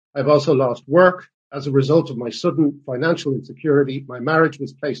I've also lost work. As a result of my sudden financial insecurity, my marriage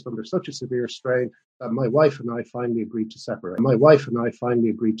was placed under such a severe strain that my wife and I finally agreed to separate. My wife and I finally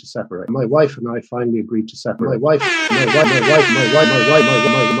agreed to separate. My wife and I finally agreed to separate. My wife.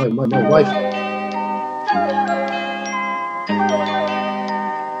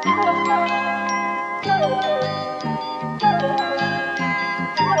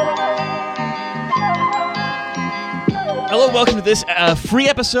 Hello, welcome to this free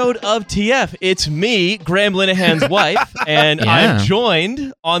episode of TF. It's me, Graham Linehan's wife, and I'm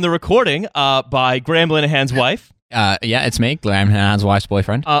joined on the recording by Graham Linehan's wife. It's me, Graham Linehan's wife's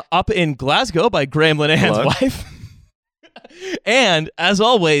boyfriend. Up in Glasgow by Graham Linehan's wife. And, as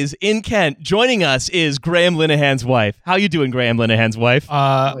always, in Kent, joining us is Graham Linehan's wife. How you doing, Graham Linehan's wife?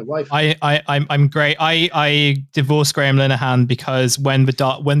 My wife. I'm great. I divorced Graham Linehan because when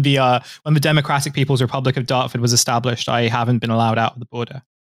the Democratic People's Republic of Dartford was established, I haven't been allowed out of the border.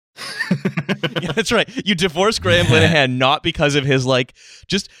 Yeah, that's right. You divorced Graham Linehan not because of his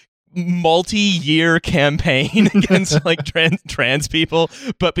just multi-year campaign against trans people,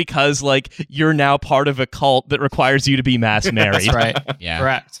 but because you're now part of a cult that requires you to be mass married. That's right. Yeah.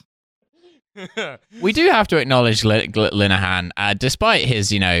 Correct. We do have to acknowledge Linehan, despite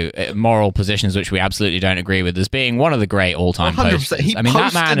his, moral positions, which we absolutely don't agree with, as being one of the great all-time posters. That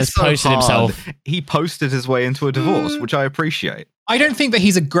man has posted himself. He posted his way into a divorce, which I appreciate. I don't think that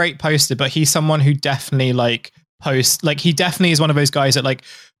he's a great poster, but he's someone who definitely posts. He definitely is one of those guys that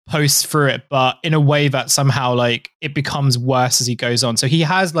posts through it, but in a way that somehow it becomes worse as he goes on. So he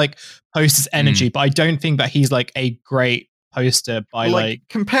has posters energy, but I don't think that he's a great poster by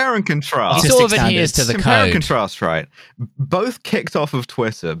compare and contrast. He sort of adheres to the compare code. And contrast, right? Both kicked off of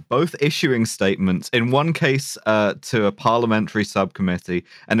Twitter, both issuing statements, in one case to a parliamentary subcommittee,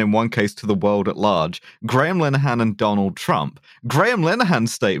 and in one case to the world at large. Graham Linehan and Donald Trump. Graham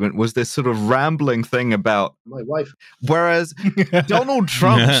Linehan's statement was this sort of rambling thing about my wife, whereas Donald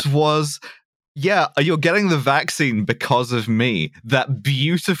Trump's was, yeah, you're getting the vaccine because of me. That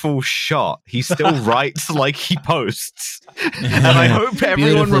beautiful shot. He still writes like he posts. And I hope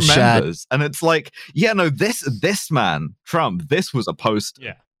everyone Beautiful remembers. shot. And it's this man, Trump, this was a post.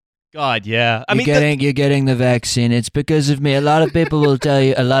 Yeah. God, yeah. You're getting the vaccine. It's because of me. A lot of people will tell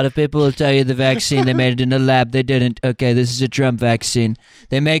you the vaccine, they made it in a lab. They didn't. Okay, this is a Trump vaccine.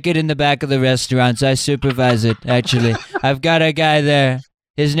 They make it in the back of the restaurants. I supervise it, actually. I've got a guy there.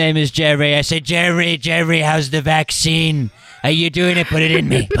 His name is Jerry. I said, Jerry, how's the vaccine? Are you doing it? Put it in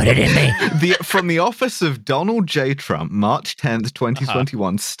me. From the office of Donald J. Trump, March 10th,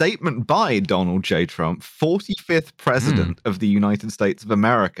 2021, statement by Donald J. Trump, 45th President of the United States of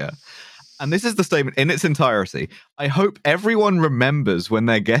America. And this is the statement in its entirety. I hope everyone remembers when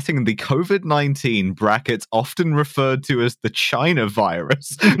they're getting the COVID-19 brackets often referred to as the China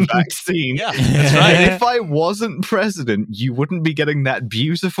virus vaccine. Yeah, that's right. If I wasn't president, you wouldn't be getting that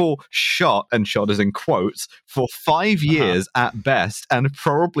beautiful shot, and shot is in quotes, for 5 years at best, and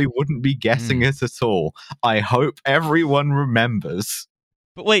probably wouldn't be getting it at all. I hope everyone remembers.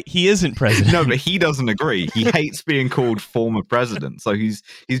 But wait, he isn't president. No, but he doesn't agree. He hates being called former president, so he's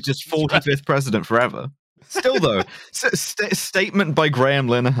just 45th president forever. Still, though, statement by Graham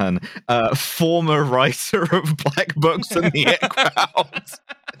Linehan, former writer of Black Books and the It Crowd.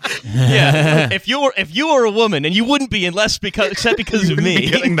 Yeah, if you were a woman, and you wouldn't be except because of me,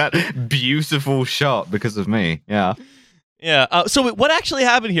 getting that beautiful shot because of me. Yeah. Yeah. So what actually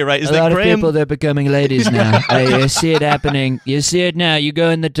happened here, right? Is a that lot Graham... of people, they're becoming ladies now. I see it happening. You see it now. You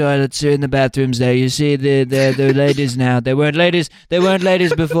go in the toilets or in the bathrooms there. You see the ladies now. They weren't ladies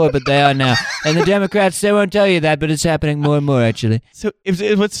before, but they are now. And the Democrats, they won't tell you that, but it's happening more and more, actually. So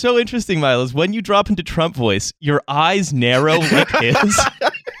what's so interesting, Miles, is when you drop into Trump voice, your eyes narrow like his.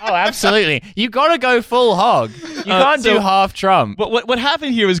 Oh, absolutely. You got to go full hog. You can't do half Trump. But what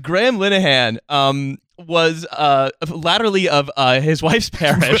happened here was Graham Linehan was laterally of his wife's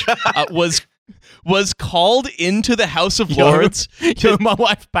parish was called into the House of Lords. My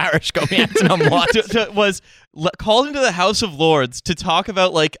wife's parish got me acting on what? Was called into the House of Lords to talk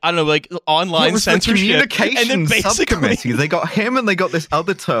about online censorship. The communications subcommittee. They got him, and they got this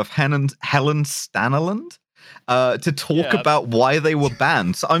other turf, Helen Staniland. To talk about why they were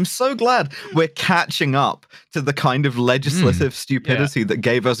banned. So I'm so glad we're catching up to the kind of legislative stupidity that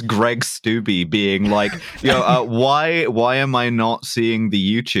gave us Greg Stubbe being like, why am I not seeing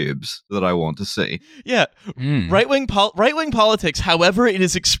the YouTubes that I want to see? Yeah, right-wing politics, however it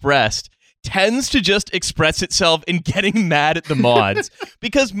is expressed, tends to just express itself in getting mad at the mods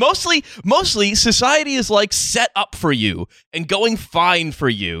because mostly society is set up for you and going fine for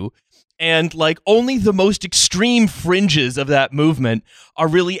you. And like only the most extreme fringes of that movement are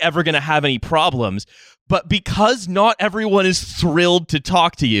really ever going to have any problems. But because not everyone is thrilled to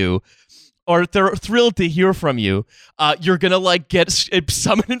talk to you, or they're thrilled to hear from you, you're going to like get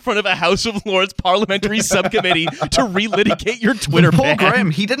summoned in front of a House of Lords parliamentary subcommittee to relitigate your Twitter Paul ban.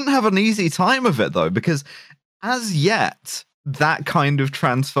 Graham, he didn't have an easy time of it though, because as yet, that kind of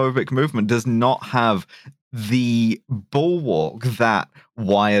transphobic movement does not have the bulwark that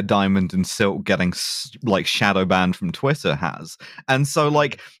Wire, Diamond, and Silk getting like shadow banned from Twitter has. And so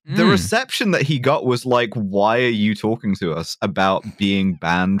like the reception that he got was like, why are you talking to us about being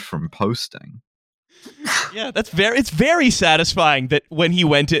banned from posting? Yeah, it's very satisfying that when he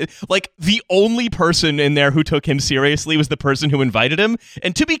went to, like, the only person in there who took him seriously was the person who invited him.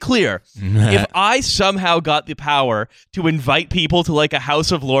 And to be clear, if I somehow got the power to invite people to like a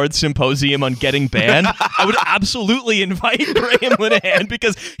House of Lords symposium on getting banned, I would absolutely invite Graham Linehan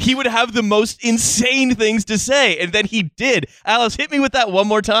because he would have the most insane things to say. And then he did. Alice, hit me with that one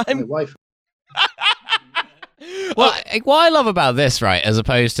more time. My wife. Well, what I love about this, right, as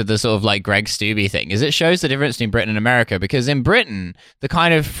opposed to the sort of like Greg Stubbe thing, is it shows the difference between Britain and America. Because in Britain, the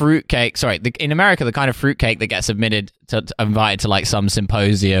kind of fruitcake, in America, the kind of fruitcake that gets invited to like some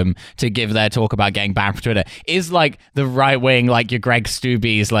symposium to give their talk about getting banned from Twitter is like the right wing, like your Greg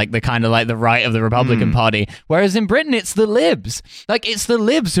Stubbe's, like the kind of like the right of the Republican Party. Whereas in Britain, it's the libs. Like it's the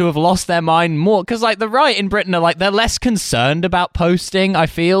libs who have lost their mind more because like the right in Britain are like they're less concerned about posting, I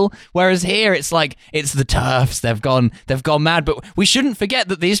feel. Whereas here, it's like it's the TERFs. They've gone mad. But we shouldn't forget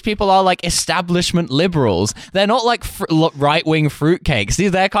that these people are like establishment liberals. They're not like right wing fruitcakes.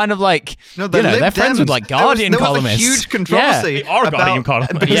 They're kind of like they're friends with like Guardian columnists. There was a huge controversy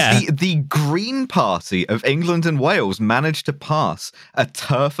because the Green Party of England and Wales managed to pass a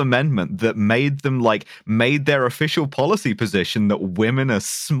TERF amendment that made their official policy position that women are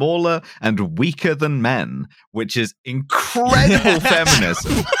smaller and weaker than men, which is incredible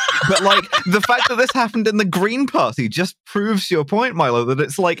feminism. But like the fact that this happened in the Green Party just proves your point, Milo, that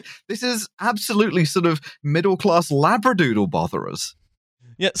it's like this is absolutely sort of middle class labradoodle botherers.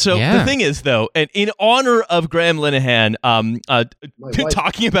 Yeah, so the thing is, though, and in honor of Graham Linehan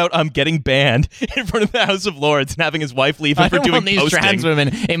talking about getting banned in front of the House of Lords and having his wife leave him for doing posting. I don't want these trans women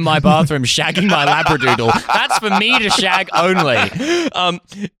in my bathroom shagging my labradoodle. That's for me to shag only.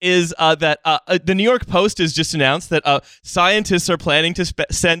 The New York Post has just announced that scientists are planning to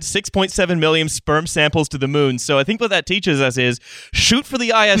send 6.7 million sperm samples to the moon. So I think what that teaches us is shoot for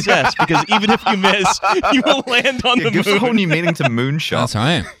the ISS, because even if you miss, you will land on the moon. It gives a whole new meaning to moonshot. That's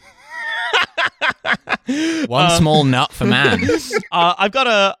right. One small nut for man. I've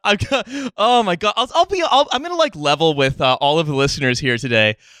got. Oh my god! I'm gonna like level with all of the listeners here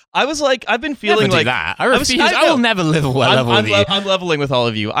today. I was like, I've been feeling never like do that. I refuse. I will never level with you. I'm leveling with all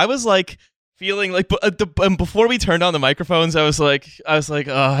of you. I was like feeling like before we turned on the microphones, I was like, I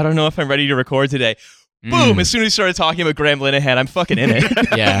don't know if I'm ready to record today. Boom! As soon as we started talking about Graham Linehan, I'm fucking in it.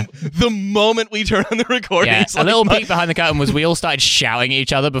 Yeah. The moment we turned on the recording, a little peek behind the curtain was we all started shouting at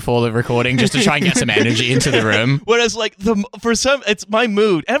each other before the recording just to try and get some energy into the room. Whereas, like it's my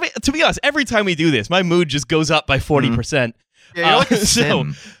mood. To be honest, every time we do this, my mood just goes up by 40%. Yeah, you're like a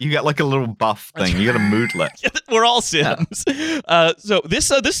sim. You get like a little buff thing. You get a moodlet. We're all sims. Yeah. So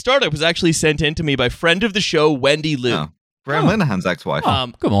this startup was actually sent in to me by friend of the show, Wendy Liu. Oh. Graham Linehan's ex-wife.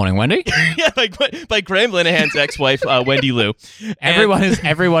 Good morning, Wendy. Yeah, by Graham Linehan's ex-wife, Wendy Liu. Everyone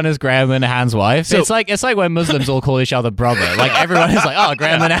is Graham Linehan's wife. So, it's like when Muslims all call each other brother. Like everyone is like, oh,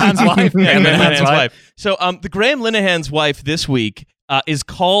 Graham Linehan's wife. Graham Linehan's wife. So the Graham Linehan's wife this week is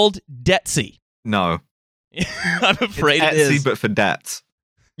called Detsy. No, I'm afraid it's it is. Etsy, but for debts.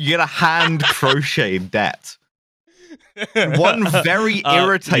 You get a hand crocheted debt. One very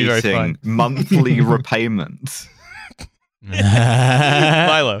irritating monthly repayment.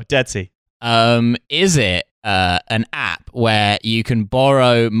 Milo, Detsy. Is it an app where you can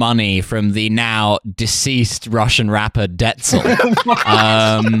borrow money from the now deceased Russian rapper Detzel?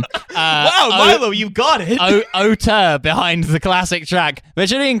 Wow, Milo, you got it. Auteur behind the classic track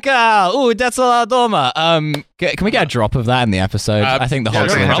Vechelinka, Detzel Adoma. Can we get a drop of that in the episode? I think the whole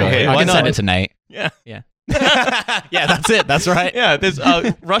will enjoy it. I can send it to Nate. Yeah. Yeah, that's it. That's right. Yeah, there's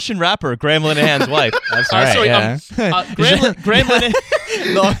Russian rapper Graham Linehan's wife. That's right. Graham Linehan.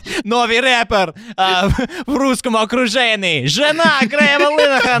 Новый рэпер в русском окружении. Жена Грэма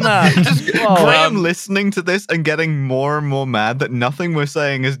Линехана. Graham listening to this and getting more and more mad that nothing we're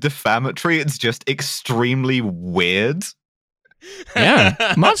saying is defamatory. It's just extremely weird.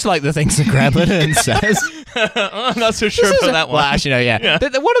 Yeah, much like the things that Gremlin says. I'm not so sure about that one. Well, actually, no, yeah.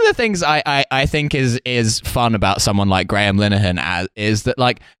 One of the things I think is fun about someone like Graham Linehan is that,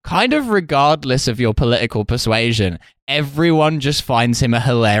 like, kind of regardless of your political persuasion, everyone just finds him a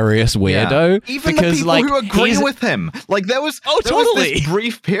hilarious weirdo. Yeah. Even because, the people who agree with him. Like, there was this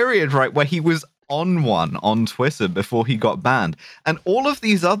brief period, right, where he was on Twitter before he got banned, and all of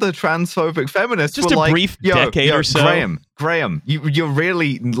these other transphobic feminists just were like, brief decade or so. Graham, you're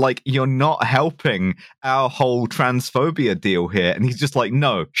really, like, you're not helping our whole transphobia deal here. And he's just like,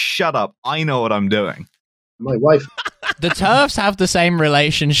 no, shut up, I know what I'm doing. My wife. The TERFs have the same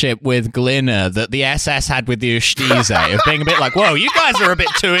relationship with Glinner that the SS had with the Ustize, of being a bit like, whoa, you guys are a bit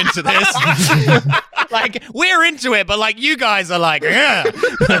too into this. Like, we're into it, but, like, you guys are like, yeah.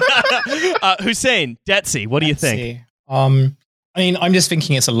 Hussein, Detsy, what do you think? I mean, I'm just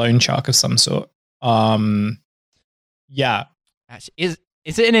thinking it's a loan shark of some sort. Yeah. Is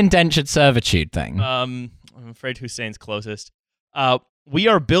it an indentured servitude thing? I'm afraid Hussein's closest. We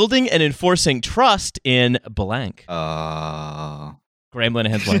are building and enforcing trust in blank. Graham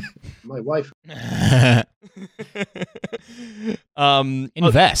Linehan's wife. My wife.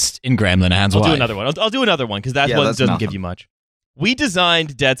 Invest in Graham Linehan's wife. I'll do another one. I'll do another one because that one doesn't give you much. We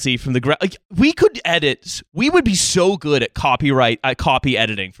designed Detsy from the ground. Like, we could edit. We would be so good at copy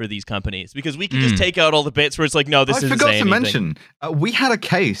editing for these companies because we could just take out all the bits where it's like, no, this isn't saying anything. I forgot to mention, we had a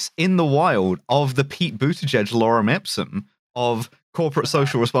case in the wild of the Pete Buttigieg lorem ipsum of corporate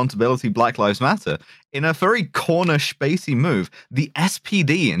social responsibility, Black Lives Matter, in a very corner spacey move. The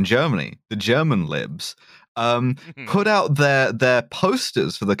SPD in Germany, the German libs, put out their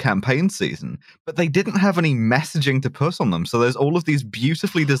posters for the campaign season, but they didn't have any messaging to put on them. So there's all of these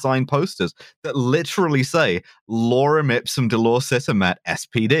beautifully designed posters that literally say lorem ipsum Delors Citamet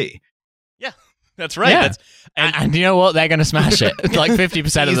SPD. Yeah, that's right. Yeah. And you know what? They're going to smash it. It's like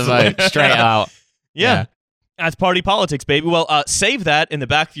 50% of the vote straight out. Yeah. That's party politics, baby. Well, save that in the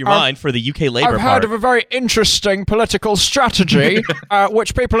back of your mind for the UK Labour Party. I've heard of a very interesting political strategy,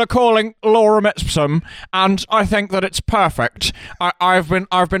 which people are calling lorem ipsum, and I think that it's perfect. I've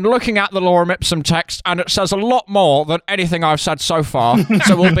been looking at the lorem ipsum text, and it says a lot more than anything I've said so far.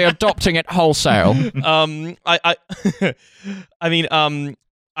 So we'll be adopting it wholesale.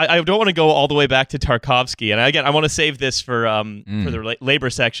 I don't want to go all the way back to Tarkovsky, and again, I want to save this for the labor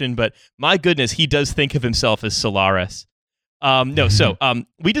section. But my goodness, he does think of himself as Solaris. We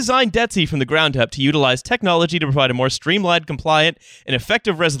designed Detsy from the ground up to utilize technology to provide a more streamlined, compliant, and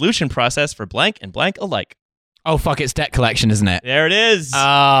effective resolution process for blank and blank alike. Oh, fuck, it's debt collection, isn't it? There it is.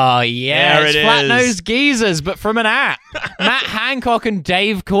 Oh, yeah. There it's flat-nosed geezers, but from an app. Matt Hancock and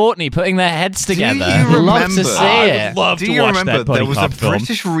Dave Courtney putting their heads together. Do you remember? Love to see it. I would love to watch that there was a film.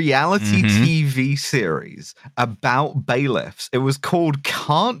 British reality TV series about bailiffs. It was called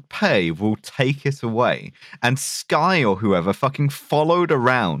Can't Pay, We'll Take It Away. And Sky or whoever fucking followed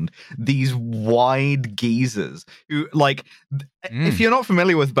around these wide geezers who, like... If you're not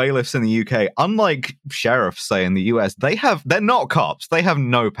familiar with bailiffs in the UK, unlike sheriffs, say, in the US, they're not cops. They have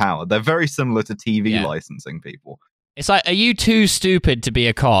no power. They're very similar to TV licensing people. It's like, are you too stupid to be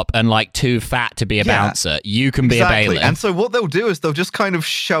a cop and, like, too fat to be a bouncer? You can be a bailiff. And so what they'll do is they'll just kind of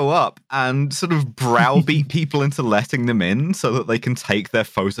show up and sort of browbeat people into letting them in so that they can take their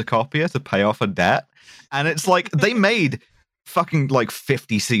photocopier to pay off a debt. And it's like, they made fucking, like,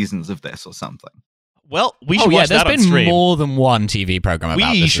 50 seasons of this or something. Well, we should watch that on stream. There's been more than one TV program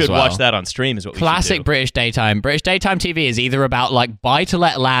about this We should as well. watch that on stream is what we Classic should do. British daytime. British daytime TV is either about, like,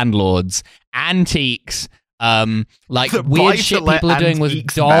 buy-to-let landlords, antiques, like The weird shit people are doing with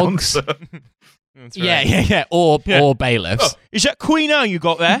antiques dogs. That's right. Yeah. Or bailiffs. Oh, is that Queen Anne you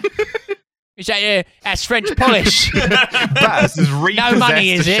got there? Is that that's French polish? Baz has repossessed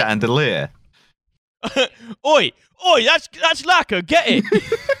money, is a it? chandelier. Oi, that's lacquer, get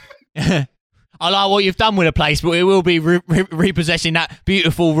it. I like what you've done with the place, but we will be repossessing that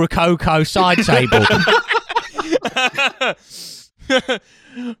beautiful Rococo side table.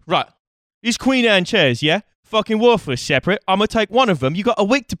 Right. These Queen Anne chairs, yeah? Fucking worthless, separate. I'm going to take one of them. You got a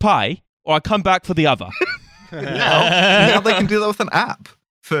week to pay, or I come back for the other. Now they can do that with an app.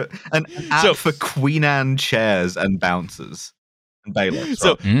 For Queen Anne chairs and bouncers. And bailiffs.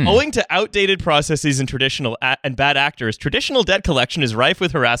 So, owing to outdated processes and and bad actors, traditional debt collection is rife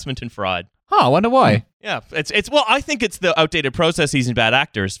with harassment and fraud. Oh, I wonder why. Yeah, I think it's the outdated processes and bad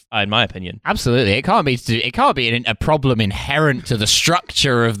actors, in my opinion. Absolutely, it can't be a problem inherent to the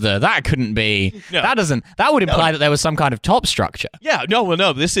structure of that couldn't be. No. That would imply that there was some kind of top structure. Yeah,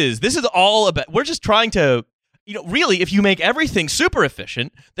 no. This is all about. We're just trying to, really, if you make everything super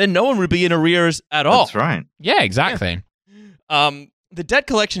efficient, then no one would be in arrears at all. That's right. Yeah, exactly. The debt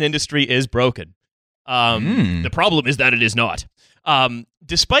collection industry is broken. The problem is that it is not.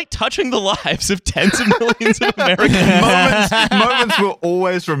 Despite touching the lives of tens of millions of Americans. moments we'll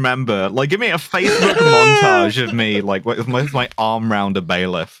always remember. Like, give me a Facebook montage of me, like, with my arm round a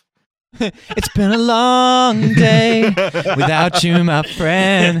bailiff. It's been a long day without you, my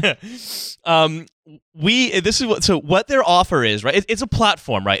friend. What their offer is, right? It's a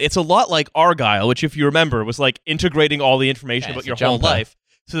platform, right? It's a lot like Argyle, which, if you remember, was like integrating all the information about your whole life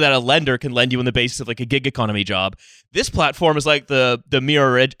so that a lender can lend you on the basis of like a gig economy job. This platform is like the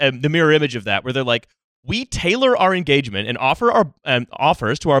mirror image of that, where they're like, we tailor our engagement and offer our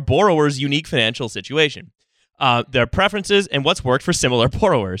offers to our borrowers' unique financial situation, their preferences, and what's worked for similar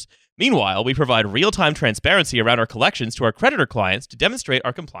borrowers. Meanwhile, we provide real-time transparency around our collections to our creditor clients to demonstrate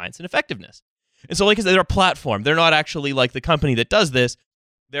our compliance and effectiveness. And so, like I said, they're a platform. They're not actually like the company that does this.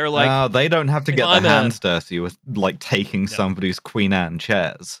 They're like... they don't have to get their hands dirty with, like, taking somebody's Queen Anne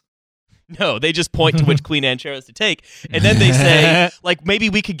chairs. No, they just point to which Queen Anne chairs to take. And then they say, like, maybe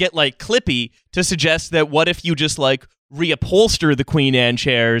we could get, like, Clippy to suggest that what if you just, like, reupholster the Queen Anne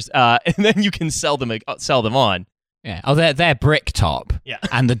chairs and then you can sell them on. Yeah. Oh, they're brick top. Yeah.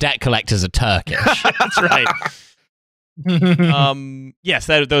 And the debt collectors are Turkish. That's right. Yes,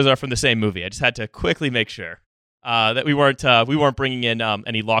 those are from the same movie. I just had to quickly make sure that we weren't bringing in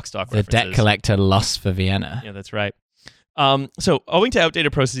any Lockstock references. The debt collector lust for Vienna. Yeah, that's right. So, owing to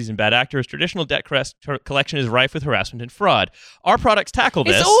outdated processes and bad actors, traditional debt collection is rife with harassment and fraud. Our products tackle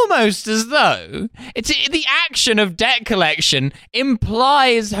this. It's almost as though the action of debt collection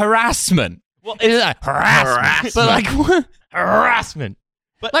implies harassment. Well, it's like harassment. But like what? Harassment.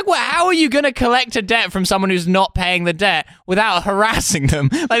 But like, how are you going to collect a debt from someone who's not paying the debt without harassing them?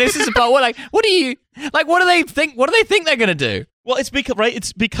 Like, this is about what do they think? What do they think they're going to do? Well, it's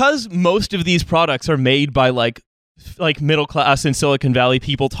because most of these products are made by like middle class in Silicon Valley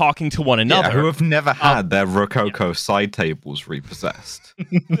people talking to one another, who have never had their Rococo side tables repossessed.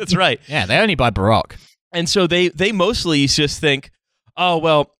 That's right. Yeah, they only buy Baroque, and so they mostly just think, oh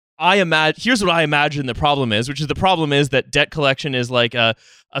well. Here's what I imagine the problem is, which is the problem is that debt collection is like a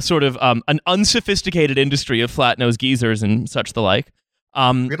sort of an unsophisticated industry of flat-nosed geezers and such the like. We're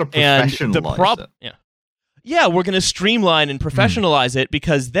going to professionalize it. Yeah, we're going to streamline and professionalize it,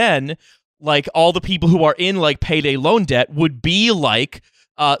 because then, like, all the people who are in like payday loan debt would be like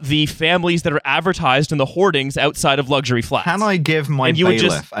the families that are advertised in the hoardings outside of luxury flats. Can I give my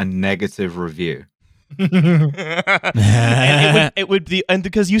bailiff a negative review? And it would be, and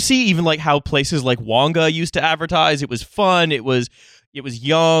because you see even like how places like Wonga used to advertise, it was fun, it was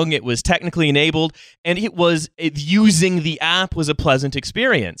young, it was technically enabled, and using the app was a pleasant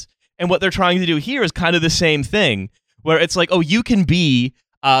experience. And what they're trying to do here is kind of the same thing, where it's like, oh, you can be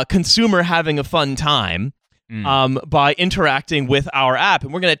a consumer having a fun time by interacting with our app,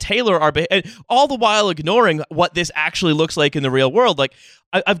 and we're going to tailor our and all the while ignoring what this actually looks like in the real world. Like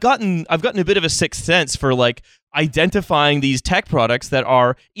I've gotten a bit of a sixth sense for like identifying these tech products that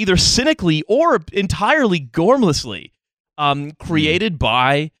are either cynically or entirely gormlessly created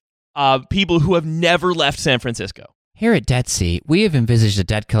by people who have never left San Francisco. Here at Detsy, we have envisaged a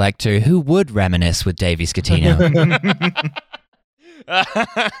debt collector who would reminisce with Davey Scatino.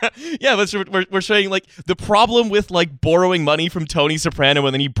 Yeah, but we're saying like the problem with like borrowing money from Tony Soprano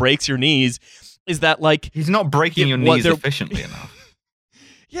and then he breaks your knees is that like he's not breaking your knees efficiently enough.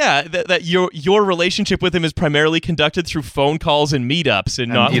 Yeah, that your relationship with him is primarily conducted through phone calls and meetups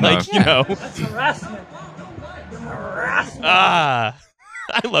and not That's harassment.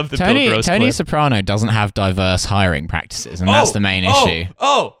 I love the Bill Gross Tony clip. Soprano doesn't have diverse hiring practices, and that's the main issue.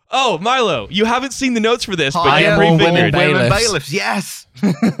 Oh, Milo, you haven't seen the notes for this, but women bailiffs. Yes.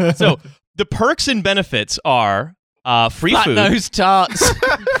 So the perks and benefits are free food, flat-nosed tarts,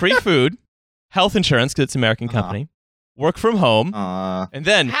 free food, health insurance because it's an American company, work from home, and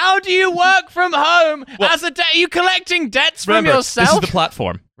then how do you work from home? As are you collecting debts from yourself? This is the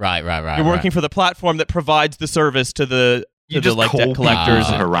platform. Right. You're working for the platform that provides the service to the. You just like call debt collectors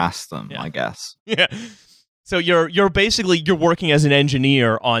and harass them, I guess. Yeah. So you're basically working as an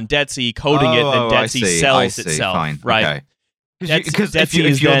engineer on Detsy, coding it, and Detsy sells itself. Fine. Right. Because if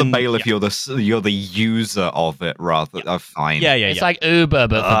you're the bailiff, you're the user of it rather than fine. Yeah. It's like Uber,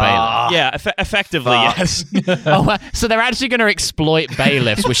 but for bailiffs. Yeah, effectively, yes. So they're actually going to exploit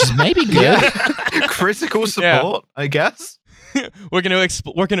bailiffs, which is maybe good. Critical support, I guess. We're going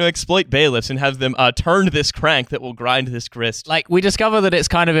to exploit bailiffs and have them turn this crank that will grind this grist. Like, we discover that it's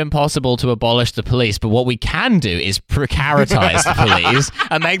kind of impossible to abolish the police, but what we can do is precaritize the police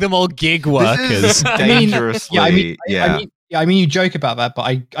and make them all gig workers. Dangerously, Yeah, I mean, you joke about that, but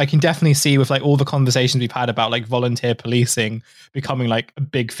I can definitely see with like all the conversations we've had about like volunteer policing becoming like a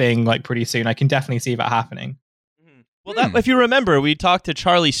big thing like pretty soon. I can definitely see that happening. Well, if you remember, we talked to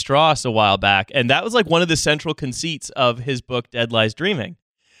Charlie Strauss a while back, and that was like one of the central conceits of his book Dead Lies Dreaming,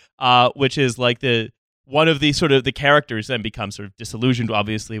 which is like one of the sort of the characters then becomes sort of disillusioned,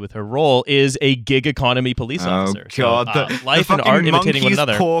 obviously, with her role is a gig economy police officer. Oh God, so, life and art imitating one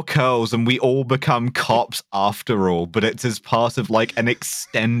another. Poor curls, and we all become cops after all. But it's as part of like an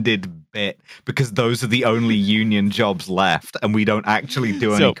extended bit because those are the only union jobs left, and we don't actually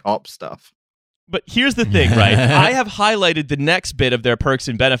do any cop stuff. But here's the thing, right? I have highlighted the next bit of their perks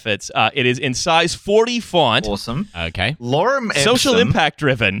and benefits. It is in size 40 font. Awesome. Okay. Lorem ipsum. Social impact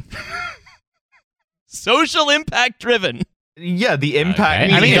driven. Social impact driven. Yeah, the impact.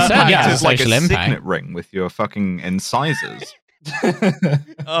 Okay. I mean, impact is like a impact. signet ring with your fucking incisors.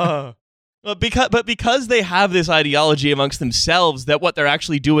 Because they have this ideology amongst themselves that what they're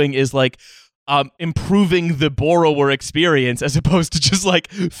actually doing is like improving the borrower experience as opposed to just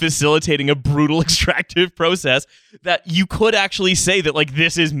like facilitating a brutal extractive process, that you could actually say that like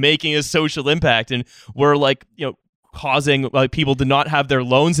this is making a social impact, and we're like, you know, causing like people to not have their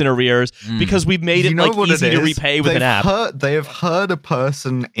loans in arrears because we've made it like easy to repay with an app. They have heard a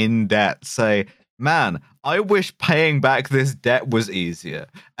person in debt say, "Man, I wish paying back this debt was easier,"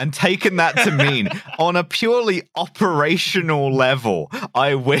 and taken that to mean on a purely operational level,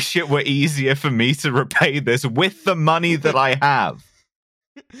 I wish it were easier for me to repay this with the money that I have.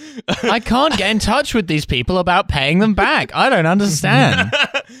 I can't get in touch with these people about paying them back. I don't understand.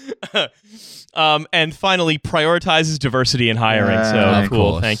 And finally, prioritizes diversity in hiring. So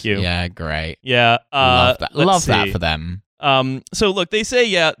cool, thank you. Yeah, great. Yeah, love that for them. So look, they say,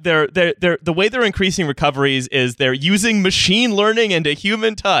 they're the way they're increasing recoveries is they're using machine learning and a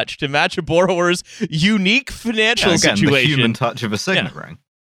human touch to match a borrower's unique financial situation. The human touch of a signet ring.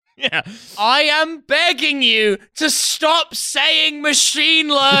 Yeah. I am begging you to stop saying machine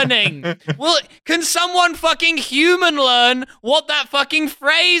learning. Well, can someone fucking human learn what that fucking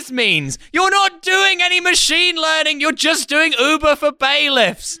phrase means? You're not doing any machine learning. You're just doing Uber for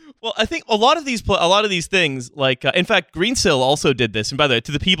bailiffs. Well, I think a lot of these things, like in fact, Greensill also did this. And by the way,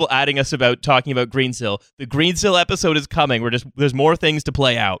 to the people adding us about talking about Greensill, the Greensill episode is coming. There's more things to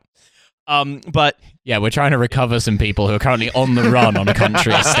play out. But yeah, we're trying to recover some people who are currently on the run on a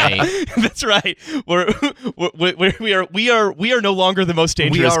country estate. That's right. We are no longer the most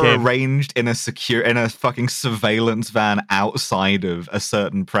dangerous. We are arranged in a fucking surveillance van outside of a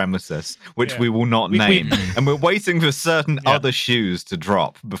certain premises, which we will not name, and we're waiting for certain other shoes to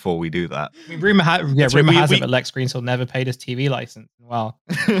drop before we do that. I mean, rumor has it that Lex Greensill never paid his TV license. Wow.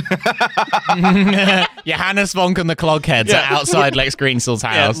 Johannes Vonk and the Clogheads are outside Lex Greensill's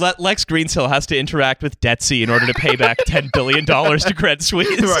house. Yeah, Lex Greensill has to interact with Detsy in order to pay back $10 billion to Credit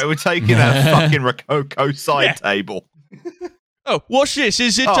Suisse. Right, we're taking that fucking Rococo side table. Oh, what's this?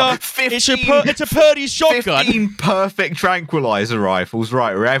 Is it? 15, it's a Purdy's shotgun. 15 perfect tranquilizer rifles.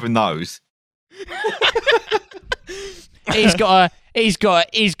 Right, we're having those. He's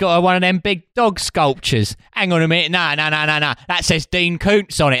got one of them big dog sculptures. Hang on a minute. No. That says Dean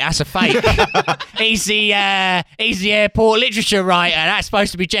Koontz on it. That's a fake. he's the airport literature writer. That's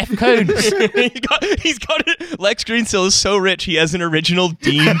supposed to be Jeff Koontz. he's got it. Lex Greensill is so rich, he has an original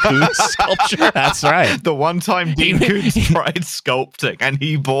Dean Koontz sculpture. That's right. The one time Dean Koontz tried sculpting and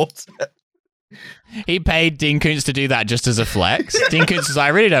he bought it. He paid Dean Koontz to do that just as a flex. Dean Koontz was like, I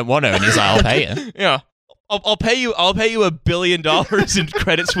really don't want to, and he's like, I'll pay you. Yeah. I'll pay you $1 billion in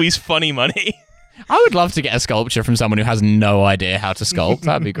Credit Suisse funny money. I would love to get a sculpture from someone who has no idea how to sculpt.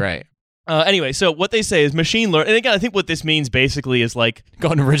 That'd be great. Anyway, so what they say is machine learning. And again, I think what this means basically is like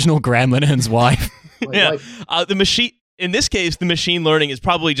got an original Gremlin and his wife. The machine. In this case, the machine learning is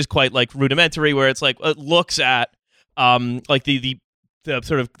probably just quite like rudimentary, where it's like it looks at like the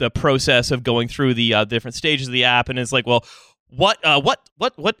sort of the process of going through the different stages of the app, and it's like, well, what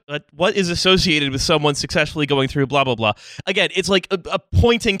is associated with someone successfully going through blah blah blah. Again, it's like a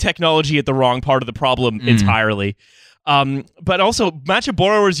pointing technology at the wrong part of the problem entirely. But also match a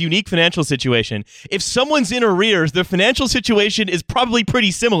borrower's unique financial situation. If someone's in arrears, their financial situation is probably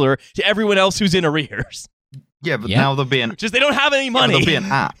pretty similar to everyone else who's in arrears. Yeah, but now there'll be just they don't have any money. There'll be an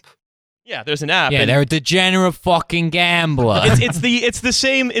app. Yeah, there's an app. Yeah, they're a degenerate fucking gambler. It's the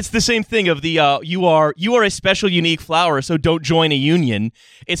same thing of the you are a special unique flower, so don't join a union.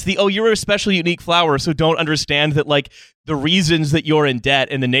 It's the you're a special unique flower, so don't understand that like the reasons that you're in debt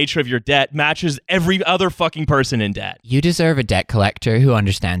and the nature of your debt matches every other fucking person in debt. You deserve a debt collector who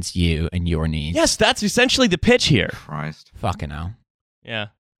understands you and your needs. Yes, that's essentially the pitch here. Christ. Fucking hell. Yeah.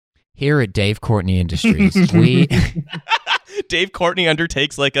 Here at Dave Courtney Industries, we Dave Courtney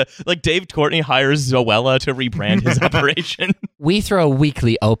undertakes Dave Courtney hires Zoella to rebrand his operation. We throw a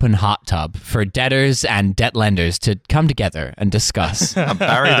weekly open hot tub for debtors and debt lenders to come together and discuss.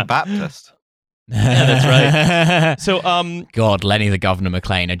 Barry the Baptist. Yeah, that's right. So, God, Lenny the Governor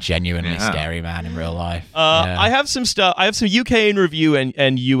McLean, a genuinely scary man in real life. I have some stuff. I have some UK in review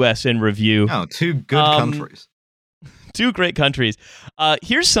and US in review. Oh, two good countries. Two great countries.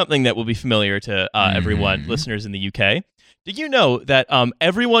 Here's something that will be familiar to everyone, listeners in the UK. Did you know that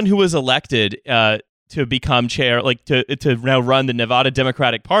everyone who was elected to become chair, to now run the Nevada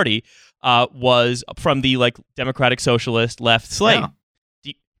Democratic Party, was from the Democratic Socialist left slate? Yeah.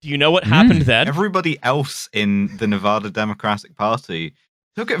 Do you know what happened then? Everybody else in the Nevada Democratic Party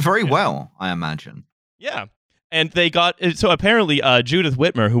took it very well, I imagine. Yeah. And they got, so apparently Judith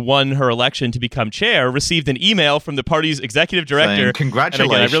Whitmer, who won her election to become chair, received an email from the party's executive director. Saying,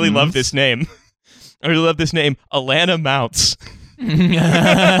 congratulations. And again, I really love this name. Alana Mounts. So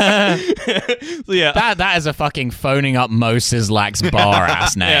yeah, that is a fucking phoning up Moses Lack's bar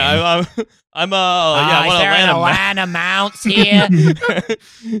ass name. Yeah, I'm is there an Alana Mounts here?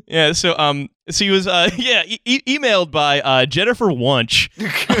 Yeah, so he was emailed by Jennifer Wunsch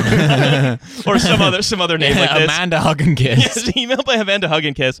or some other name like this. Amanda Hugginkiss. Yes, emailed by Amanda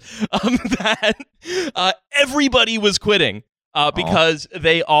Hugginkiss that everybody was quitting. Because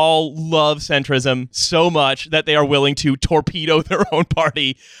they all love centrism so much that they are willing to torpedo their own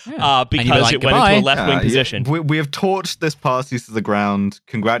party because it went into a left-wing position. We have torched this party to the ground.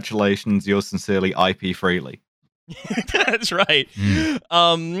 Congratulations, yours sincerely, IP Freely. That's right.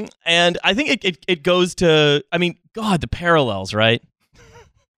 And I think it goes to, God, the parallels, right?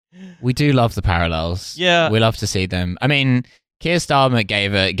 We do love the parallels. Yeah. We love to see them. Keir Starmer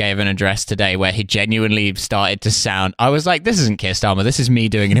gave an address today where he genuinely started to sound. I was like, this isn't Keir Starmer. This is me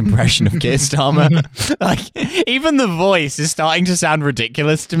doing an impression of Keir Starmer. Even the voice is starting to sound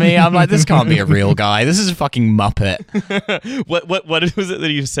ridiculous to me. I'm like, this can't be a real guy. This is a fucking Muppet. What was it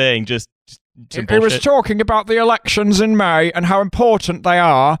that he was saying? Just he was talking about the elections in May and how important they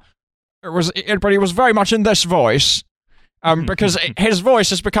are. But he was very much in this voice. Because his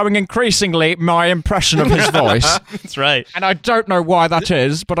voice is becoming increasingly my impression of his voice. That's right. And I don't know why that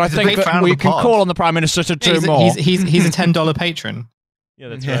is, but I think that we can call on the Prime Minister to do more. He's a $10 patron. Yeah,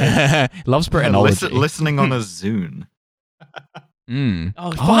 that's right. Loves Britanology. Listening on a Zune.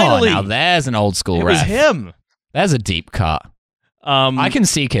 Oh, finally! Now there's an old school ref. It was him. There's a deep cut. I can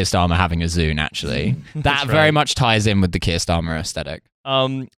see Keir Starmer having a Zune, actually. That very much ties in with the Keir Starmer aesthetic.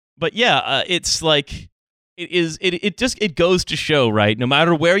 But yeah, it's like... It goes to show, right? No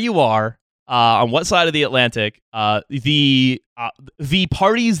matter where you are, on what side of the Atlantic, the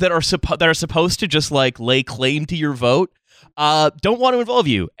parties that are supposed to just lay claim to your vote, don't want to involve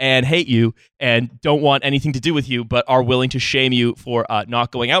you and hate you and don't want anything to do with you, but are willing to shame you for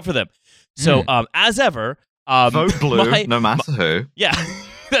not going out for them. So, as ever, vote blue, no matter who. Yeah,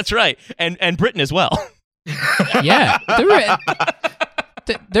 that's right, and Britain as well. Yeah.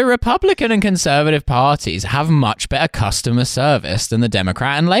 The Republican and Conservative parties have much better customer service than the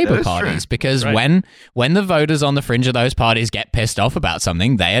Democrat and Labour parties because when the voters on the fringe of those parties get pissed off about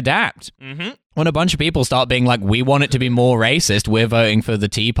something, they adapt. Mm-hmm. When a bunch of people start being like, we want it to be more racist, we're voting for the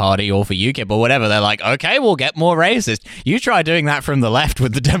Tea Party or for UKIP or whatever, they're like, okay, we'll get more racist. You try doing that from the left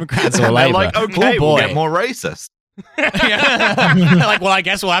with the Democrats or Labour. They're like, okay, we'll get more racist. Like, well, I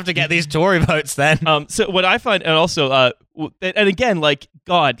guess we'll have to get these Tory votes then. So what I find, and also, and again,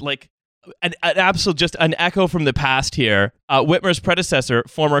 an absolute, just an echo from the past here. Whitmer's predecessor,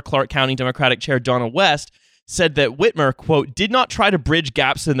 former Clark County Democratic Chair Donna West, said that Whitmer, quote, did not try to bridge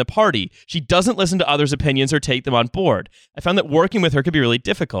gaps in the party. She doesn't listen to others' opinions or take them on board. I found that working with her could be really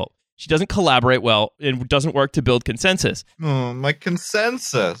difficult. She doesn't collaborate well and doesn't work to build consensus. Oh, my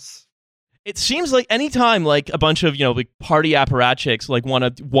consensus. It seems like anytime a bunch of, party apparatchiks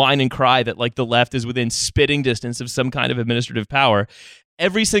want to whine and cry that the left is within spitting distance of some kind of administrative power,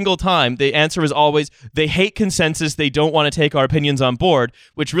 every single time the answer is always they hate consensus, they don't want to take our opinions on board,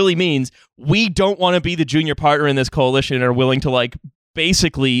 which really means we don't want to be the junior partner in this coalition and are willing to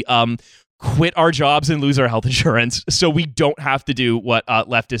basically quit our jobs and lose our health insurance so we don't have to do what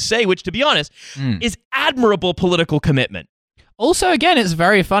leftists say, which, to be honest, is admirable political commitment. Also, again, it's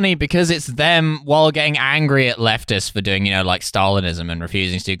very funny because it's them, while getting angry at leftists for doing, like Stalinism and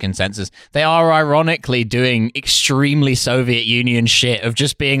refusing to do consensus, they are ironically doing extremely Soviet Union shit of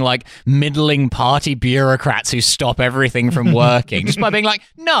just being like middling party bureaucrats who stop everything from working. Just by being like,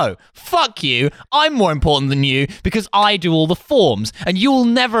 no, fuck you, I'm more important than you because I do all the forms, and you'll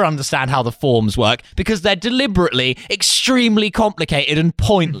never understand how the forms work because they're deliberately extremely complicated and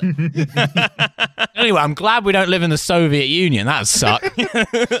pointless. Anyway, I'm glad we don't live in the Soviet Union. That suck.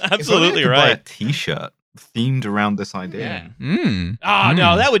 Absolutely right. Buy a T-shirt themed around this idea. No,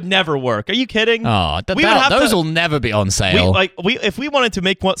 that would never work. Are you kidding? Oh, those will never be on sale. If we wanted to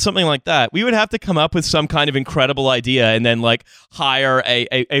make something like that, we would have to come up with some kind of incredible idea and then like hire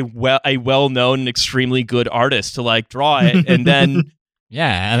a well-known and extremely good artist to like draw it, and then.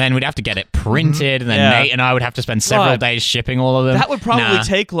 Yeah, and then we'd have to get it printed, and then Nate and I would have to spend several days shipping all of them. That would probably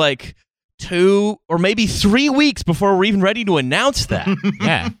take like 2 or maybe 3 weeks before we're even ready to announce that.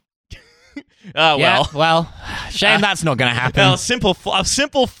 Yeah. Well, shame that's not going to happen. A simple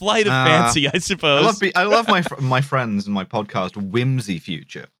flight of fancy, I suppose. I love my friends and my podcast Whimsy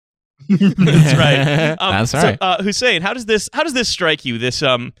Future. That's right. That's right. So, Hussein, how does this strike you? This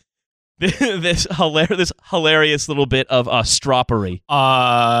this hilarious little bit of stroppery.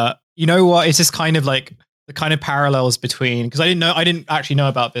 You know what? It's just kind of like the kind of parallels between, because I didn't actually know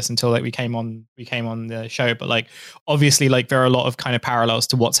about this until like we came on the show, but like obviously like there are a lot of kind of parallels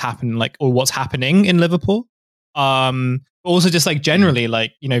to what's happened, like, or what's happening in Liverpool. But also just like generally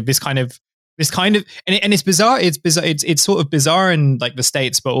like, this kind of and it's bizarre. It's sort of bizarre in like the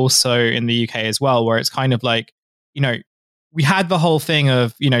States, but also in the UK as well, where it's kind of like, we had the whole thing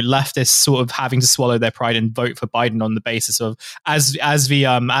of, leftists sort of having to swallow their pride and vote for Biden on the basis of, as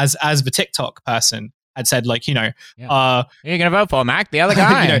the TikTok person had said, like, who are you going to vote for, Mac? The other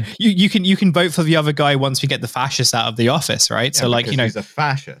guy. you can vote for the other guy once we get the fascists out of the office, right? Yeah, so like, he's a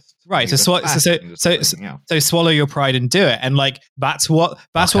fascist. Right. So swallow your pride and do it. And like, that's what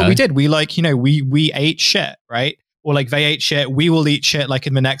we did. We like, we ate shit, right? Or like they ate shit, we will eat shit like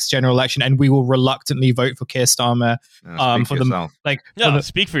in the next general election, and we will reluctantly vote for Keir Starmer.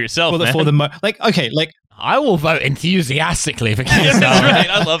 Speak for yourself. I will vote enthusiastically for Keir Starmer. That's right.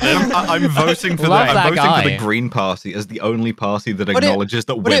 I love him. I'm voting for the Green Party as the only party that acknowledges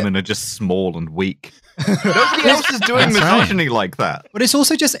that women are just small and weak. Nobody else is doing misogyny like that. But it's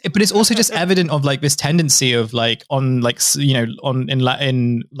also just evident of like this tendency of like in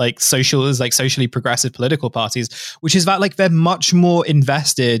socially progressive political parties, which is that like they're much more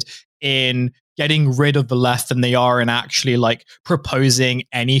invested in getting rid of the left than they are in actually like proposing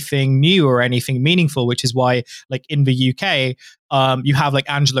anything new or anything meaningful, which is why like in the UK, you have like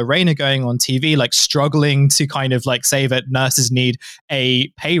Angela Rayner going on TV, like struggling to kind of like say that nurses need a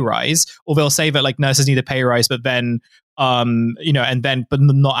pay rise, or they'll say that like nurses need a pay rise, but then, but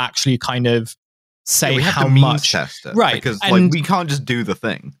not actually kind of say how much, right? Because like we can't just do the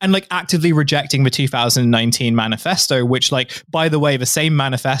thing, and like actively rejecting the 2019 manifesto, which like, by the way, the same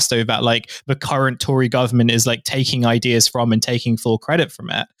manifesto that like the current Tory government is like taking ideas from and taking full credit from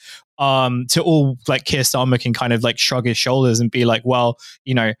it. To all like Keir Starmer can kind of like shrug his shoulders and be like, well,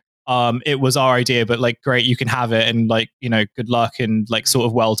 it was our idea, but like, great, you can have it, and like, good luck and like sort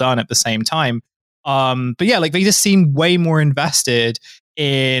of well done at the same time. But yeah, like they just seem way more invested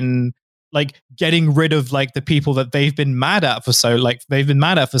in like getting rid of like the people that they've been mad at for so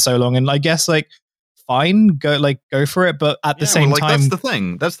long. And I guess like, fine, go for it. But at the same time, that's the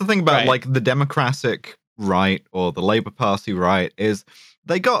thing. That's the thing about like the Democratic right or the Labour Party right is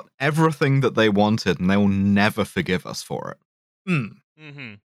they got everything that they wanted, and they will never forgive us for it.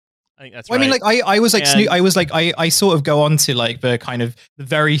 Mm-hmm. I think that's right. I mean, like I sort of go on to like the kind of the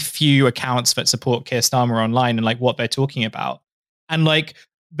very few accounts that support Keir Starmer online and like what they're talking about, and like,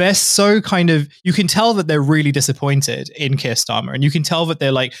 they're so kind of, you can tell that they're really disappointed in Keir Starmer, and you can tell that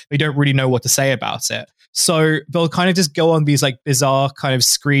they're like, they don't really know what to say about it. So they'll kind of just go on these like bizarre kind of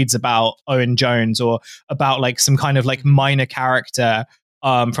screeds about Owen Jones, or about like some kind of like minor character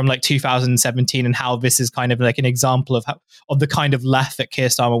from like 2017, and how this is kind of like an example of the kind of left that Keir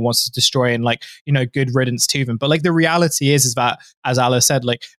Starmer wants to destroy, and like, good riddance to them. But like the reality is that, as Alice said,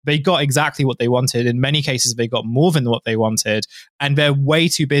 like they got exactly what they wanted. In many cases, they got more than what they wanted, and they're way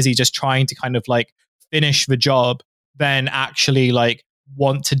too busy just trying to kind of like finish the job than actually like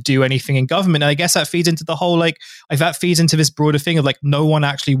want to do anything in government. And I guess that feeds into the whole that feeds into this broader thing of like, no one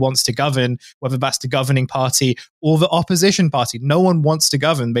actually wants to govern, whether that's the governing party or the opposition party. No one wants to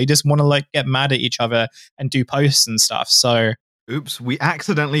govern. They just want to like get mad at each other and do posts and stuff. So Oops, we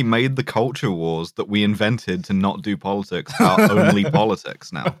accidentally made the culture wars that we invented to not do politics our only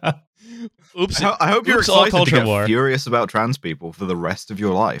politics now. Oops. I hope you're excited to get furious about trans people for the rest of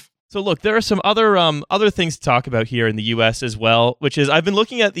your life. So look, there are some other things to talk about here in the U.S. as well, which is I've been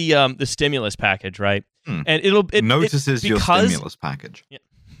looking at the stimulus package, right? And it notices your stimulus package. Yeah.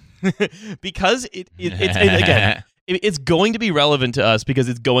 Because it's going to be relevant to us because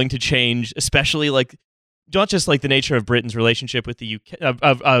it's going to change, especially like not just like the nature of Britain's relationship with the UK,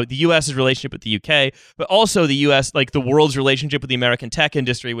 the U.S.'s relationship with the UK, but also the U.S. like the world's relationship with the American tech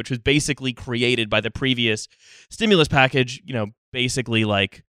industry, which was basically created by the previous stimulus package. You know, basically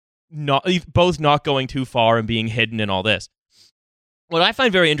like. Not going too far and being hidden and all this. What I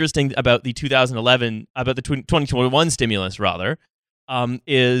find very interesting about the 2021 stimulus, rather,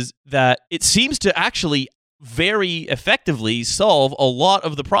 is that it seems to actually very effectively solve a lot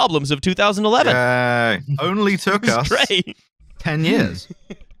of the problems of 2011. Only took us 10 years.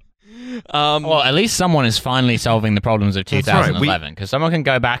 Well, at least someone is finally solving the problems of 2011 because someone can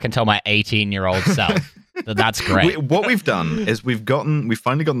go back and tell my 18-year-old self. That's great. What we've done is we've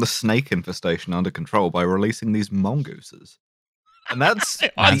finally gotten the snake infestation under control by releasing these mongooses, and that's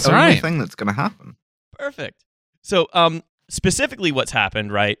the only thing that's going to happen. Perfect. So, specifically, what's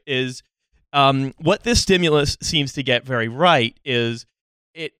happened, right, is what this stimulus seems to get very right is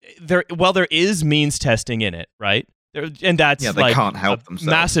while there is means testing in it, right, and that's they can't help themselves.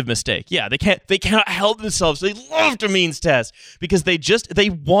 Massive mistake. Yeah, they cannot help themselves. They love to means test because they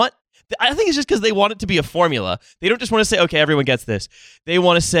want. I think it's just because they want it to be a formula. They don't just want to say, okay, everyone gets this. They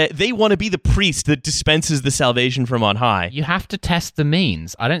want to be the priest that dispenses the salvation from on high. You have to test the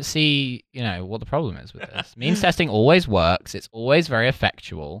means. I don't see, what the problem is with this. Means testing always works. It's always very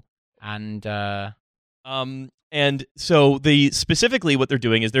effectual. And so specifically what they're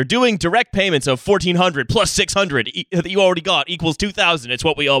doing is they're doing direct payments of $1,400 plus $600 that you already got equals $2,000. It's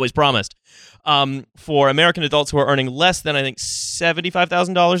what we always promised. For American adults who are earning less than, I think,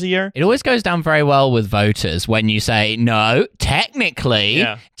 $75,000 a year. It always goes down very well with voters when you say, no, technically,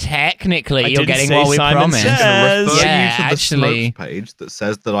 you're getting what we promised. Yeah, actually, the page that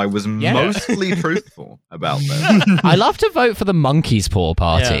says that I was mostly truthful about this. I love to vote for the Monkey's Paw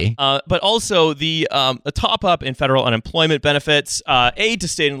Party. Yeah. But also the top up in federal unemployment benefits, aid to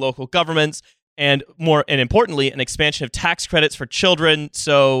state and local governments, and importantly, an expansion of tax credits for children.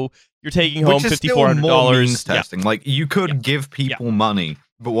 So you're taking home $5,400. Testing. Like you could give people money,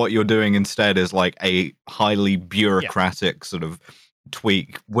 but what you're doing instead is like a highly bureaucratic sort of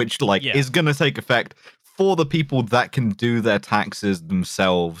tweak, which is going to take effect for the people that can do their taxes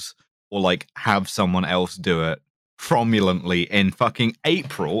themselves or like have someone else do it fraudulently in fucking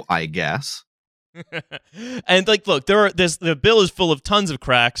April, I guess. And like, look, the bill is full of tons of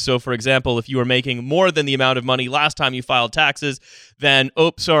cracks. So, for example, if you were making more than the amount of money last time you filed taxes, then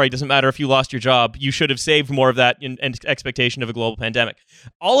doesn't matter if you lost your job. You should have saved more of that in expectation of a global pandemic.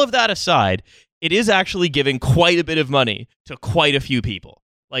 All of that aside, it is actually giving quite a bit of money to quite a few people.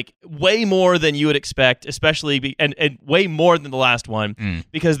 Like way more than you would expect, especially and way more than the last one,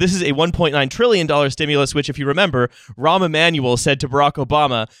 because this is a $1.9 trillion stimulus, which, if you remember, Rahm Emanuel said to Barack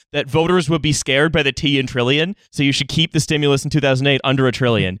Obama that voters would be scared by the T in trillion, so you should keep the stimulus in 2008 under $1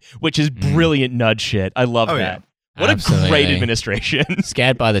 trillion, which is brilliant nudge shit. I love that. Yeah. What Absolutely. A great administration.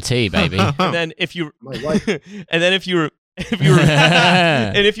 Scared by the T, baby. And then if you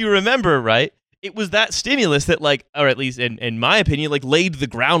remember, right? It was that stimulus that, or at least in my opinion, laid the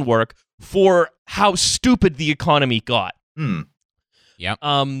groundwork for how stupid the economy got. Yep.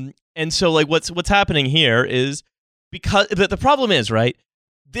 And so, what's happening here is because the problem is, right,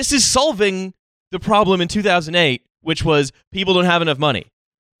 this is solving the problem in 2008, which was people don't have enough money.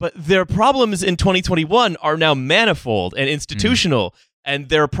 But their problems in 2021 are now manifold and institutional, and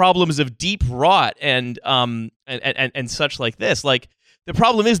there are problems of deep rot and such like this. The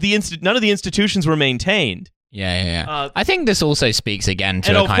problem is none of the institutions were maintained. Yeah. I think this also speaks again to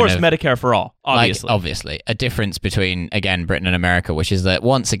and of course Medicare for all, obviously. Obviously, a difference between, again, Britain and America, which is that,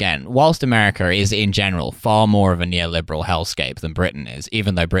 once again, whilst America is in general far more of a neoliberal hellscape than Britain is,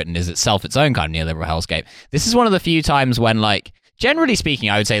 even though Britain is itself its own kind of neoliberal hellscape, this is one of the few times when, generally speaking,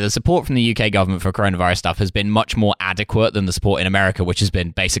 I would say the support from the UK government for coronavirus stuff has been much more adequate than the support in America, which has been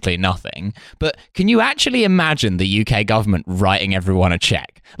basically nothing. But can you actually imagine the UK government writing everyone a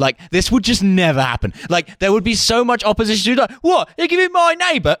check? This would just never happen. There would be so much opposition to what? You're giving my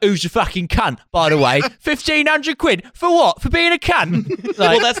neighbour, who's a fucking cunt, by the way, 1,500 quid for what? For being a cunt?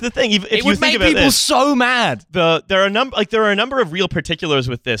 Well, that's the thing. It would make people so mad. There are a number of real particulars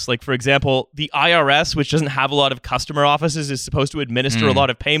with this. For example, the IRS, which doesn't have a lot of customer offices, is supposed supposed to administer a lot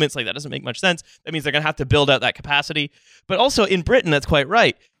of payments. Like, that doesn't make much sense. That means they're going to have to build out that capacity. But also in Britain, that's quite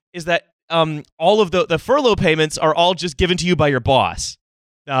right, is that all of the furlough payments are all just given to you by your boss.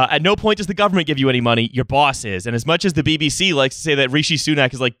 At no point does the government give you any money. Your boss is. And as much as the BBC likes to say that Rishi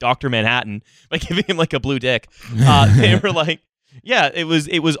Sunak is like Dr. Manhattan by giving him like a blue dick, they were like, yeah, it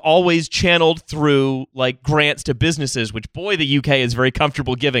was always channeled through like grants to businesses, which boy, the UK is very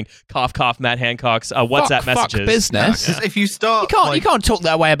comfortable giving. Cough, cough, Matt Hancock's WhatsApp messages. Fuck business. Yeah. If you start, you can't talk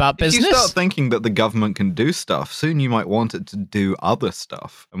that way about business. If you start thinking that the government can do stuff, soon you might want it to do other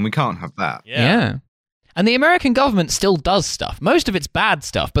stuff, and we can't have that. Yeah. And the American government still does stuff. Most of it's bad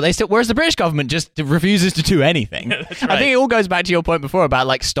stuff, but whereas the British government just refuses to do anything. That's right. I think it all goes back to your point before about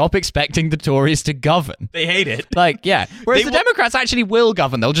like stop expecting the Tories to govern. They hate it. Like, yeah. Whereas the Democrats actually will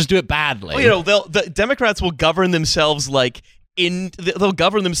govern. They'll just do it badly. Well, the Democrats will govern themselves like they'll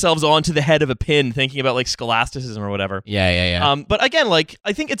govern themselves onto the head of a pin, thinking about like scholasticism or whatever. Yeah. But again, like,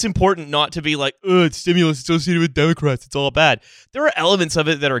 I think it's important not to be like, it's stimulus associated with Democrats, it's all bad. There are elements of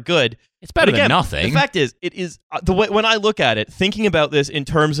it that are good. It's better than nothing. The fact is, it is the way when I look at it, thinking about this in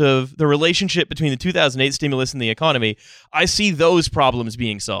terms of the relationship between the 2008 stimulus and the economy, I see those problems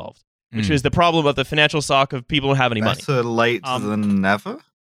being solved, which is the problem of the financial shock of people who don't have any money. Better late than never.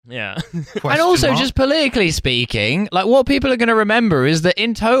 Yeah. And also, just politically speaking, like what people are going to remember is that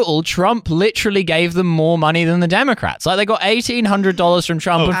in total, Trump literally gave them more money than the Democrats. Like they got $1,800 from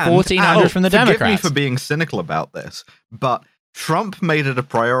Trump and $1,400 from the Democrats. Forgive me for being cynical about this, but Trump made it a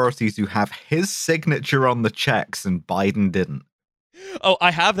priority to have his signature on the checks, and Biden didn't. Oh,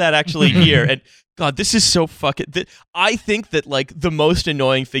 I have that actually here, and God, this is so fucking. I think that like the most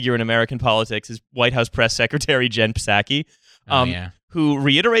annoying figure in American politics is White House Press Secretary Jen Psaki. Who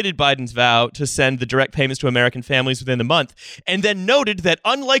reiterated Biden's vow to send the direct payments to American families within the month, and then noted that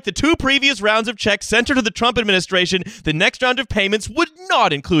unlike the two previous rounds of checks sent to the Trump administration, the next round of payments would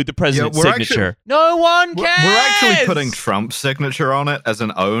not include the president's signature. No one cares! We're actually putting Trump's signature on it as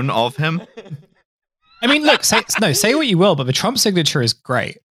an own of him. I mean, look, say what you will, but the Trump signature is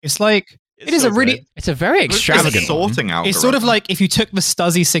great. It's like... It's a very extravagant sorting out. It's sort of like if you took the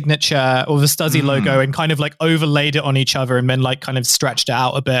Stuzzy signature or the Stuzzy logo and kind of like overlaid it on each other and then like kind of stretched it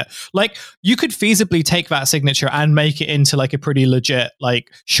out a bit. Like you could feasibly take that signature and make it into like a pretty legit,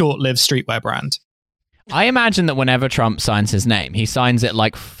 like short-lived streetwear brand. I imagine that whenever Trump signs his name, he signs it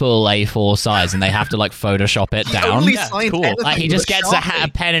like full A4 size, and they have to like Photoshop it down. Cool. Like he just gets a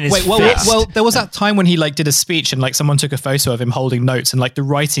pen in his fist. Well, there was that time when he like did a speech and like someone took a photo of him holding notes, and like the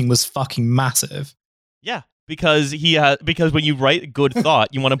writing was fucking massive. Yeah, because because when you write good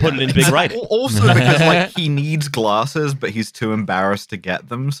thought, you want to put it in big writing. Also because like he needs glasses, but he's too embarrassed to get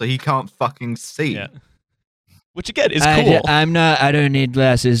them, so he can't fucking see. Yeah. Which again is cool. I don't need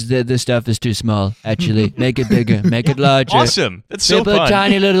glasses. The stuff is too small. Actually, make it bigger, make it larger. Awesome. That's so People fun.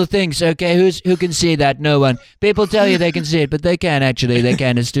 tiny little things. Okay, who can see that? No one. People tell you they can see it, but they can't actually. They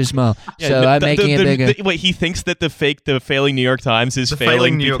can't. It's too small. So I'm making it bigger. Wait, he thinks that the failing New York Times is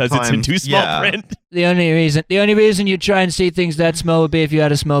failing because it's in too small print. The only reason you try and see things that small would be if you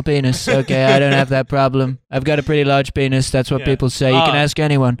had a small penis. Okay, I don't have that problem. I've got a pretty large penis. That's what people say. You can ask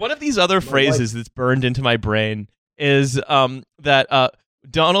anyone. One of these other phrases that's burned into my brain is that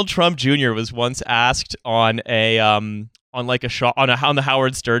Donald Trump Jr. was once asked on the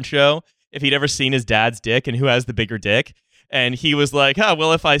Howard Stern show if he'd ever seen his dad's dick and who has the bigger dick. And he was like,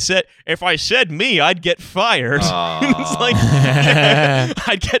 well, if I said me, I'd get fired. It's like,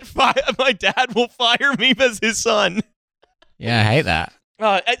 I'd get fired. My dad will fire me as his son. Yeah, I hate that.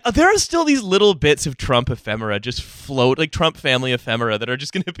 There are still these little bits of Trump ephemera just float, like Trump family ephemera, that are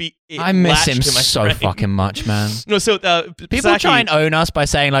just going to be. I miss him so fucking much, man. No, so people try and own us by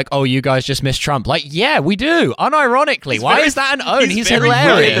saying like, "Oh, you guys just miss Trump." Like, yeah, we do. Unironically, why is that an own? He's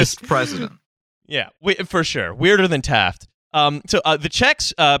hilarious. President. Yeah, for sure. Weirder than Taft. The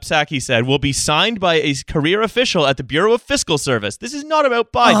checks, Psaki said, will be signed by a career official at the Bureau of Fiscal Service. This is not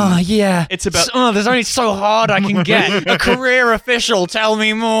about Biden. Oh, yeah. It's about... there's only so hard I can get. A career official, tell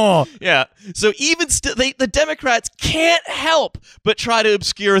me more. Yeah. So even still, the Democrats can't help but try to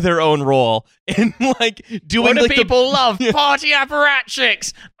obscure their own role in, like, doing... What do people love? Party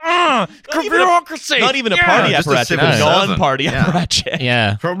apparatchiks. Bureaucracy. Not even a party apparatchik, a non-party apparatchik.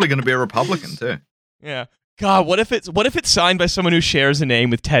 Yeah. Probably going to be a Republican, too. Yeah. God, what if it's signed by someone who shares a name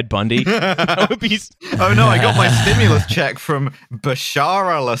with Ted Bundy? That would be... Oh no, I got my stimulus check from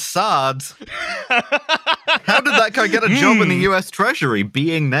Bashar al-Assad. How did that guy get a job in the US Treasury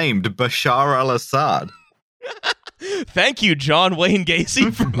being named Bashar al-Assad? Thank you, John Wayne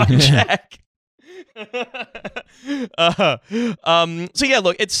Gacy, for my check. So yeah,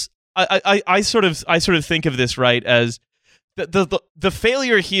 look, it's I sort of think of this, right, as the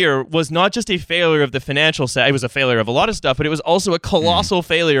failure here was not just a failure of the financial side. It was a failure of a lot of stuff, but it was also a colossal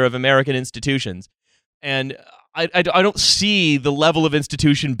failure of American institutions. And I don't see the level of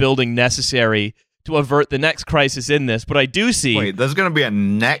institution building necessary to avert the next crisis in this, but I do see. Wait, there's going to be a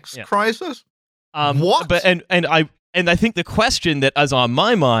next crisis? What? But and I think the question that is on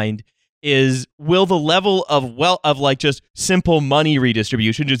my mind is, will the level of like just simple money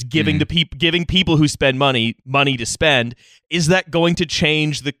redistribution, just giving giving people who spend money to spend, is that going to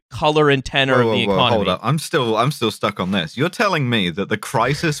change the color and tenor of the economy? Hold up, I'm still stuck on this. You're telling me that the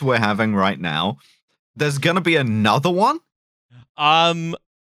crisis we're having right now, there's going to be another one?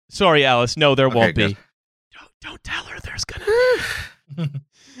 Sorry, Alice. No, there won't be. Don't tell her there's gonna be.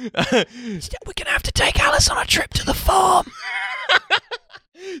 We're gonna have to take Alice on a trip to the farm.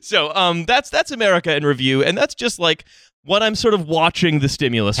 So that's America in review, and that's just like what I'm sort of watching the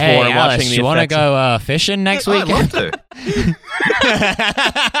stimulus for. Alice, watching the you want to go fishing next week? I'd love to.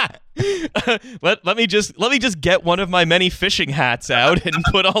 let me just get one of my many fishing hats out and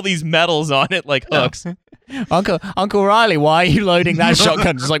put all these medals on it like hooks. Uncle Riley, why are you loading that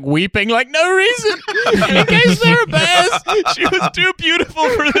shotgun? Just like weeping, like no reason. In case there are bears. She was too beautiful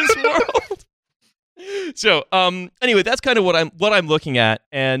for this world. So, anyway, that's kind of what I'm looking at,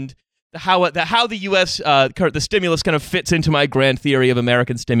 and how the U.S. The stimulus kind of fits into my grand theory of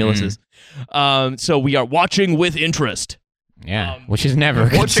American stimuluses. So we are watching with interest. Yeah, which is never a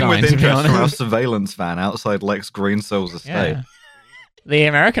good watching sign, with interest from our honest. surveillance van outside Lex Greensil's estate. Yeah. The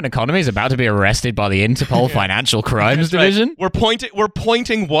American economy is about to be arrested by the Interpol Financial Crimes Division. We're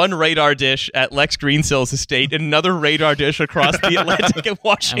pointing one radar dish at Lex Greensil's estate and another radar dish across the Atlantic at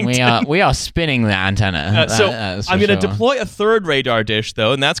Washington. And we are spinning the antenna. So I'm going to deploy a third radar dish,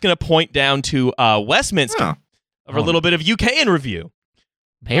 though, and that's going to point down to Westminster for a little bit of UK in review.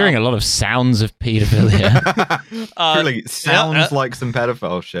 I'm hearing a lot of sounds of pedophilia. Really, sounds like some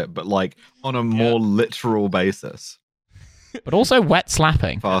pedophile shit, but like on a more literal basis. But also wet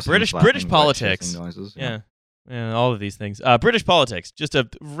slapping. British politics. Noises, yeah, all of these things. British politics, just a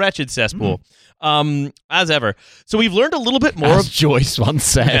wretched cesspool, as ever. So we've learned a little bit more. As Joyce once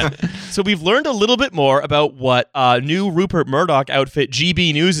said. So we've learned a little bit more about what new Rupert Murdoch outfit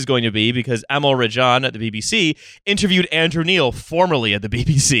GB News is going to be, because Amal Rajan at the BBC interviewed Andrew Neil, formerly at the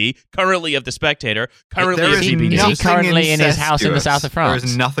BBC, currently of The Spectator, currently at GB News. Currently in his house in the south of France.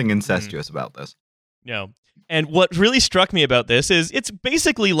 There is nothing incestuous about this. No. And what really struck me about this is it's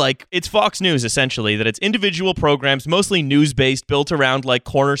basically like, it's Fox News, essentially, that it's individual programs, mostly news-based, built around like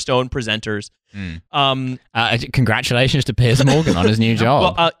cornerstone presenters. Congratulations to Piers Morgan on his new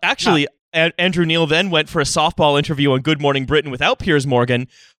job. Well, actually, Andrew Neil then went for a softball interview on Good Morning Britain without Piers Morgan,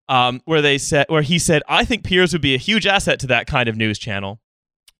 where he said, I think Piers would be a huge asset to that kind of news channel.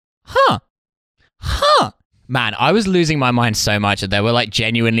 Huh. Man, I was losing my mind so much that there were like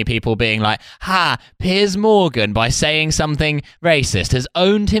genuinely people being like, Piers Morgan, by saying something racist, has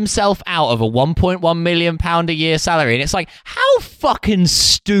owned himself out of a £1.1 million a year salary. And it's like, how fucking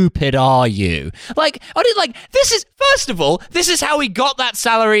stupid are you? Like, this is, first of all, this is how he got that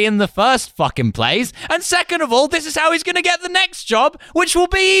salary in the first fucking place. And second of all, this is how he's going to get the next job, which will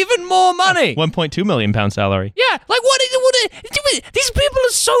be even more money. £1.2 million salary. Yeah, like what these people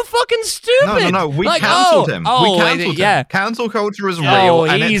are so fucking stupid. No, we cancelled him. We cancelled him. Yeah. Cancel culture is real,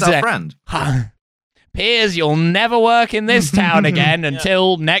 and it's our friend. Piers, you'll never work in this town again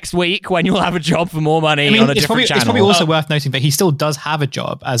until next week, when you'll have a job for more money on a different channel. It's probably also worth noting that he still does have a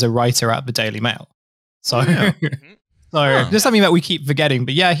job as a writer at the Daily Mail. So, just something that we keep forgetting.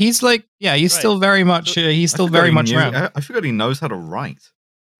 But yeah, he's still very much around. I forgot he knows how to write.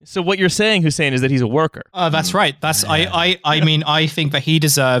 So what you're saying, Hussein, is that he's a worker. That's right. I mean, I think that he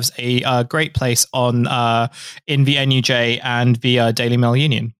deserves a great place in the NUJ and the Daily Mail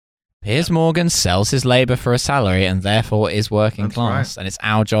Union. Piers Morgan sells his labour for a salary and therefore is working class, and it's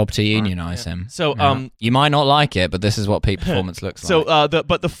our job to unionise him. So, you might not like it, but this is what peak performance looks like. So,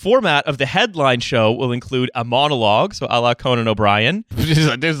 the format of the headline show will include a monologue, so a la Conan O'Brien. This is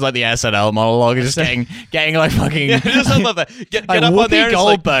like the SNL monologue, just getting like fucking. I love that. Get like up on there. Whoopi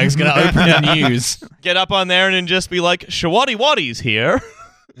Goldberg's gonna open the news. Get up on there and just be like, Shawadi Wadi's here.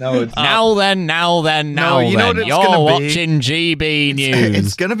 No, it's now then. You're watching GB News.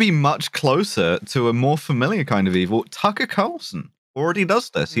 It's going to be much closer to a more familiar kind of evil. Tucker Carlson already does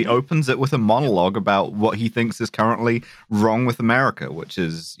this. He opens it with a monologue about what he thinks is currently wrong with America, which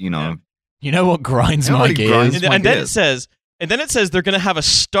is, You know what grinds my gears? And then it says they're going to have a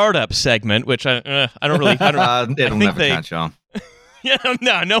startup segment, which I don't really. It'll never catch on. Yeah,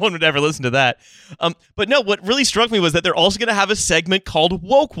 no one would ever listen to that. But no, what really struck me was that they're also going to have a segment called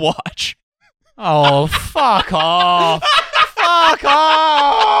Woke Watch. Oh, fuck off. Fuck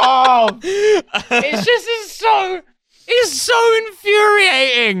off! It's so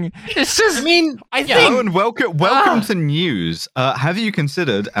infuriating. It's just. I mean, I think. Oh, and welcome to news. Have you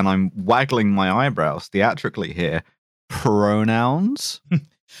considered? And I'm waggling my eyebrows theatrically here. Pronouns.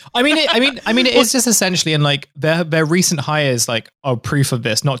 I mean, it is just essentially, and like their recent hires like are proof of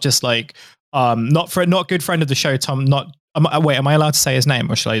this. Not just like not good friend of the show, Tom. Wait, am I allowed to say his name,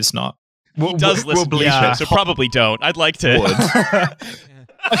 or should I just not? He does listen to it, so probably don't. I'd like to. Okay,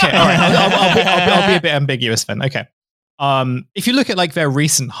 all right. I'll be a bit ambiguous then. Okay. If you look at like their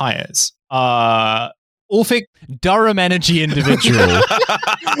recent hires, Durham Energy individual.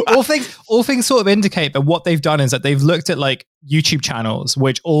 all things sort of indicate that what they've done is that they've looked at like YouTube channels,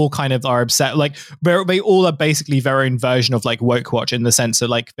 which all kind of are upset. Like they all are basically their own version of like Woke Watch in the sense that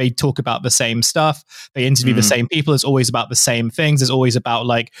like they talk about the same stuff, they interview the same people. It's always about the same things. It's always about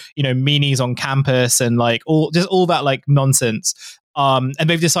like meanies on campus and like all that like nonsense. And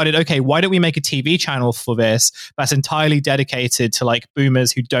they've decided, okay, why don't we make a TV channel for this that's entirely dedicated to like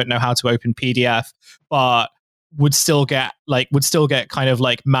boomers who don't know how to open PDF, but would still get kind of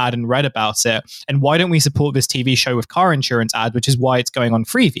like mad and red about it. And why don't we support this TV show with car insurance ad, which is why it's going on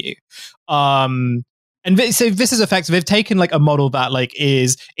Freeview. So this is effective. They've taken like a model that like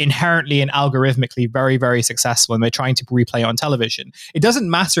is inherently and algorithmically very, very successful, and they're trying to replay it on television. It doesn't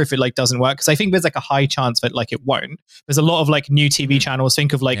matter if it like doesn't work, because I think there's like a high chance that like it won't. There's a lot of like new TV channels.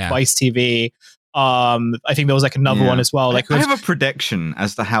 Think of like Vice TV. I think there was like another one as well. Like I have a prediction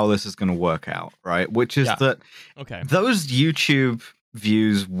as to how this is going to work out, right? Which is that those YouTube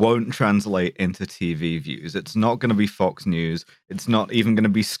views won't translate into TV views. It's not going to be Fox News. It's not even going to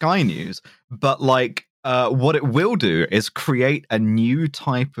be Sky News. But like what it will do is create a new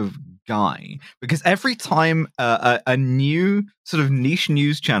type of guy, because every time a new sort of niche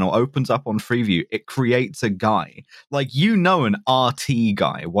news channel opens up on Freeview, it creates a guy. Like, an RT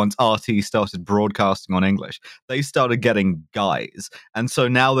guy. Once RT started broadcasting on English, they started getting guys, and so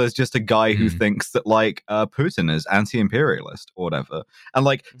now there's just a guy who thinks that like Putin is anti-imperialist or whatever, and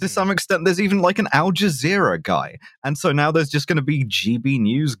like to some extent there's even like an Al Jazeera guy, and so now there's just going to be GB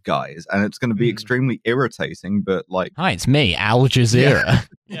News guys, and it's going to be extremely irritating. But like, hi, it's me, Al Jazeera.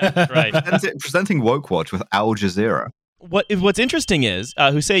 Yeah, right. Presenting Woke Watch with Al Jazeera. What's interesting is,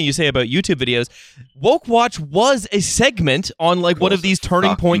 Hussein, you say about YouTube videos, Woke Watch was a segment on like one of these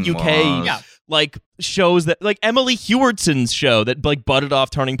Turning Point UK like shows that like Emily Hewardson's show that like butted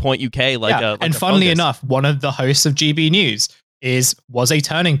off Turning Point UK and funnily enough, one of the hosts of GB News was a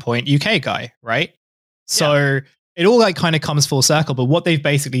Turning Point UK guy, right? So it all like kind of comes full circle. But what they've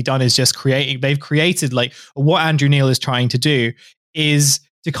basically done is just they've created like what Andrew Neil is trying to do is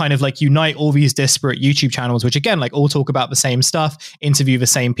to kind of like unite all these disparate YouTube channels, which again, like all talk about the same stuff, interview the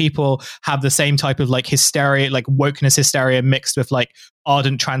same people, have the same type of like hysteria, like wokeness hysteria mixed with like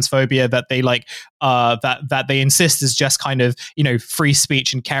ardent transphobia that they like, that they insist is just kind of, free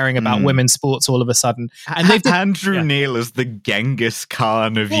speech and caring about women's sports all of a sudden. And they've Andrew Neil is the Genghis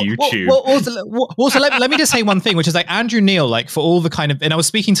Khan of YouTube. Also, let me just say one thing, which is like Andrew Neil, like for all the kind of, and I was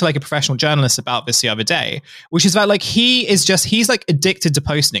speaking to like a professional journalist about this the other day, which is that like he's like addicted to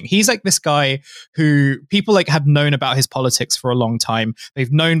posting. He's like this guy who people like have known about his politics for a long time.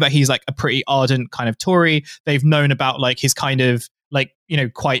 They've known that he's like a pretty ardent kind of Tory. They've known about like his kind of like,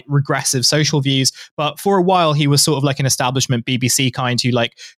 quite regressive social views. But for a while, he was sort of like an establishment BBC kind who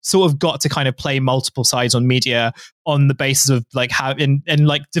like sort of got to kind of play multiple sides on media on the basis of like how and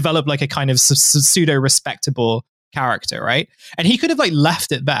like develop like a kind of pseudo respectable character, right? And he could have like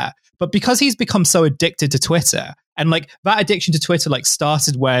left it there. But because he's become so addicted to Twitter, and like that addiction to Twitter like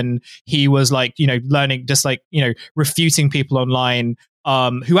started when he was like, learning, just like, refuting people online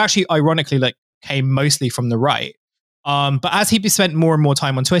who actually ironically like came mostly from the right. But as he spent more and more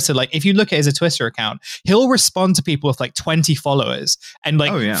time on Twitter, like if you look at his Twitter account, he'll respond to people with like 20 followers and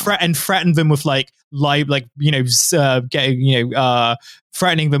like threaten them with like live, like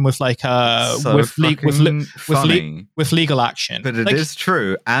threatening them with like with legal action. But it is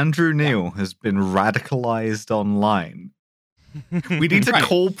true. Andrew Neil has been radicalized online. We need to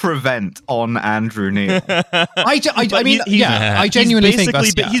call prevent on Andrew Neil. I genuinely think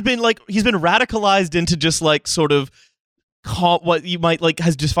he's been radicalized into just like sort of what you might like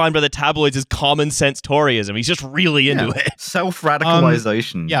has defined by the tabloids as common sense Toryism. He's just really into it.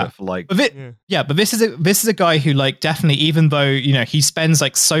 Self-radicalization. But this is a guy who like definitely, even though he spends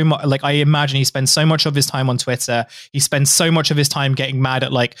like so much, like I imagine he spends so much of his time on Twitter, he spends so much of his time getting mad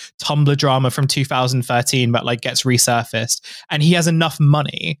at like Tumblr drama from 2013 that like gets resurfaced, and he has enough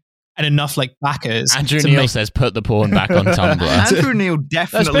money and enough like backers. Andrew Neil says put the porn back on Tumblr. Andrew Neil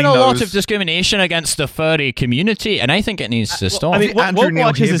definitely There's been a lot of discrimination against the furry community, and I think it needs to stop. I mean, Andrew Neil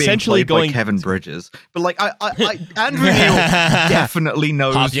is essentially going by Kevin Bridges, but like Andrew Neil definitely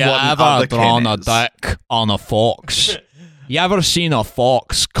knows. Have you what ever drawn a is. dick on a fox? You ever seen a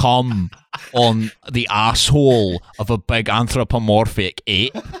fox come on the asshole of a big anthropomorphic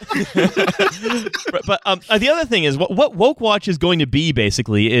ape? But the other thing is what Woke Watch is going to be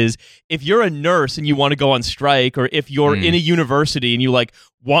basically is if you're a nurse and you want to go on strike, or if you're in a university and you like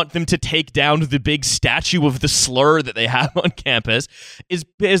want them to take down the big statue of the slur that they have on campus, is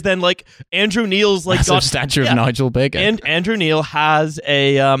then like Andrew Neil's like got statue of Nigel Bigger, and Andrew Neil has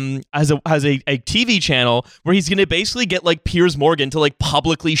a TV channel where he's going to basically get like Piers Morgan to like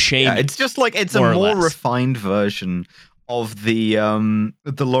publicly shame. Yeah, it's just like it's a more refined version of the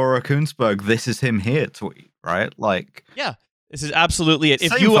Laura Kuenssberg "This is him here" tweet, right? Like, yeah, this is absolutely it.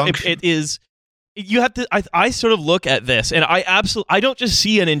 It is. You have to. I sort of look at this, and I don't just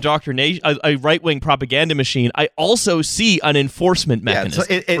see an indoctrination, a right wing propaganda machine. I also see an enforcement mechanism.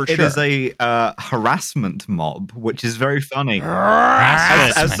 So it is a harassment mob, which is very funny.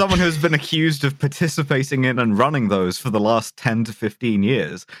 As someone who's been accused of participating in and running those for the last 10 to 15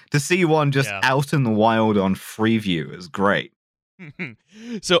 years, to see one just out in the wild on Freeview is great.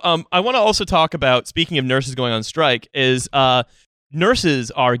 So I want to also talk about, speaking of nurses going on strike, is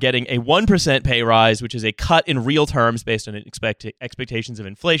nurses are getting a 1% pay rise, which is a cut in real terms based on expectations of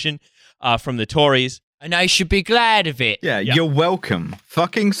inflation from the Tories. And I should be glad of it. Yeah, you're welcome.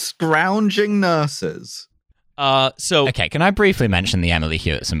 Fucking scrounging nurses. Okay, can I briefly mention the Emily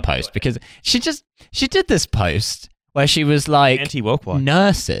Hewitson post? Because she did this post where she was like, anti-woke watch.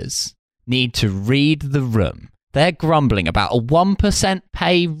 Nurses need to read the room. They're grumbling about a 1%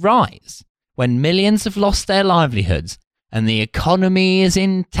 pay rise when millions have lost their livelihoods and the economy is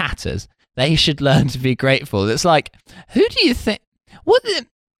in tatters. They should learn to be grateful. It's like, who do you think? What do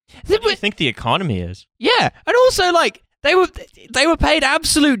you think the economy is? Yeah, and also like they were paid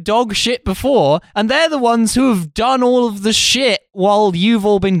absolute dog shit before, and they're the ones who have done all of the shit while you've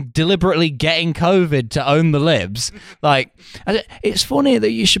all been deliberately getting COVID to own the libs. Like, it's funny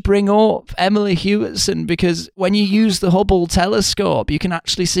that you should bring up Emily Hewitson, because when you use the Hubble telescope, you can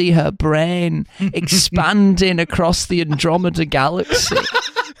actually see her brain expanding across the Andromeda galaxy.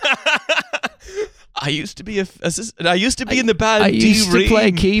 I used to be in the band. I used to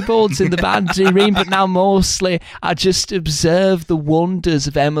play keyboards in the band D-Ream, but now mostly I just observe the wonders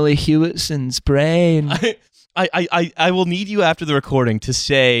of Emily Hewitson's brain. I will need you after the recording to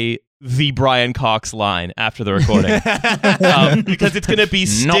say the Brian Cox line after the recording, because it's going to be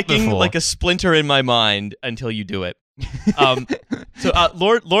sticking like a splinter in my mind until you do it.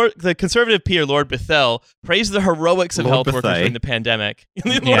 Lord, the conservative peer, Lord Bethel, praised the heroics of health workers during the pandemic.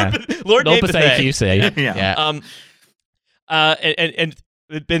 Lord Bethel QC. Yeah. And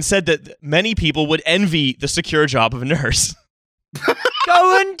it's been said that many people would envy the secure job of a nurse.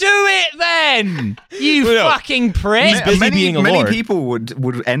 Go and do it then, you fucking prick. Many people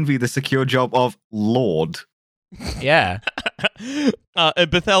would envy the secure job of Lord. Yeah.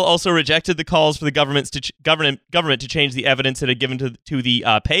 Bethel also rejected the calls for the government to change the evidence it had given to the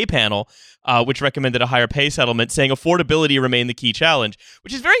pay panel, which recommended a higher pay settlement, saying affordability remained the key challenge.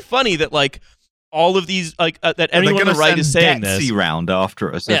 Which is very funny that like all of these that anyone on the right is saying this. Round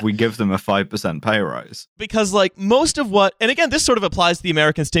after us if we give them a 5% pay rise. Because like most of what, and again, this sort of applies to the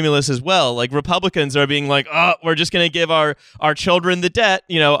American stimulus as well. Like Republicans are being like, we're just going to give our children the debt.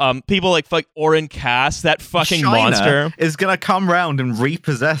 You know, people like Orrin Cass, that fucking monster, is going to come round and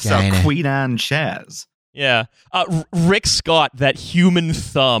repossess our Queen Anne shares. Yeah. Rick Scott, that human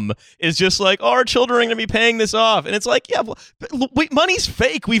thumb, is just like, our children are going to be paying this off. And it's like, yeah, money's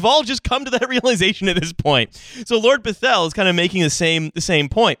fake. We've all just come to that realization at this point. So Lord Bethel is kind of making the same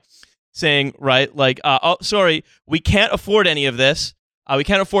point, saying, right, like, sorry, we can't afford any of this. We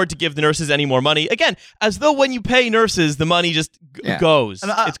can't afford to give the nurses any more money. Again, as though when you pay nurses, the money just goes.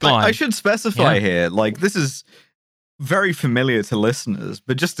 And it's gone. I should specify here, like, this is very familiar to listeners,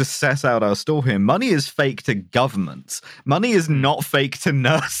 but just to set out our stall here, money is fake to governments. Money is not fake to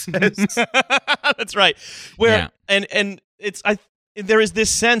nurses. That's right. And it's there is this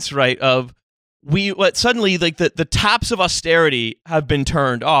sense, right, of suddenly like the taps of austerity have been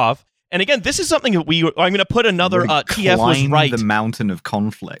turned off. And again, this is something that I'm going to put another TF was right. The mountain of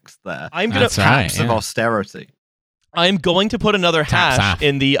conflicts there. Taps of austerity. I'm going to put another hash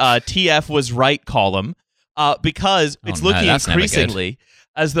in the TF was right column. Because it's looking increasingly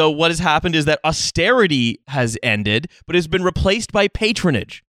as though what has happened is that austerity has ended, but has been replaced by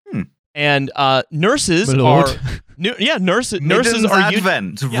patronage. And nurses Lord. nurses are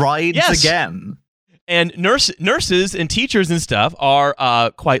Advent rides again. And nurses and teachers and stuff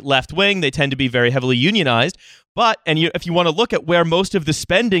are quite left-wing. They tend to be very heavily unionized. But if you want to look at where most of the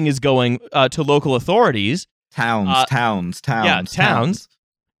spending is going to local authorities, towns.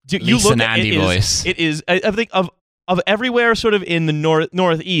 You Lisa look and at Andy voice. It is. I think of everywhere, sort of in the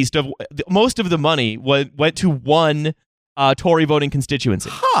northeast. Most of the money went to one Tory voting constituency.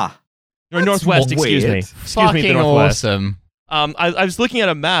 Or northwest. Excuse me. Fucking the northwest. Awesome. I was looking at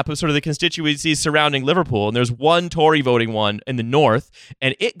a map of sort of the constituencies surrounding Liverpool, and there's one Tory voting one in the north,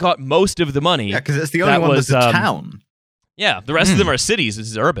 and it got most of the money. Yeah, because it's the only one that's a town. Yeah, the rest of them are cities. This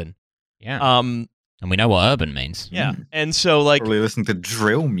is urban. Yeah. And we know what urban means. Yeah. And so, like, probably listening to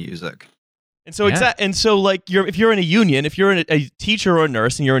drill music. And so, like, if you're in a union, if you're a teacher or a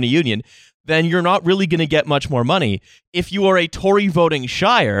nurse and you're in a union, then you're not really going to get much more money. If you are a Tory voting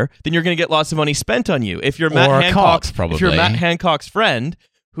shire, then you're going to get lots of money spent on you. If you're Matt Hancock's friend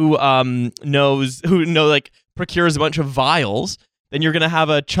who procures a bunch of vials, then you're going to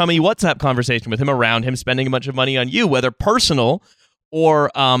have a chummy WhatsApp conversation with him around him spending a bunch of money on you, whether personal or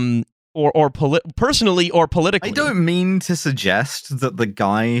personally or politically. I don't mean to suggest that the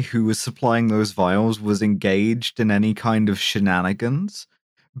guy who was supplying those vials was engaged in any kind of shenanigans.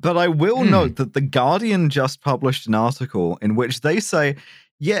 But I will note that The Guardian just published an article in which they say,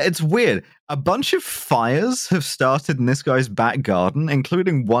 yeah, it's weird. A bunch of fires have started in this guy's back garden,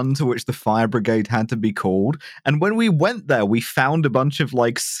 including one to which the fire brigade had to be called. And when we went there, we found a bunch of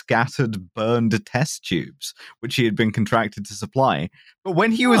like scattered, burned test tubes, which he had been contracted to supply. But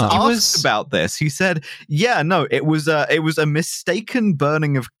when he was asked about this, he said, yeah, no, it was a mistaken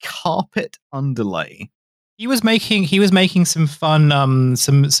burning of carpet underlay. He was making some fun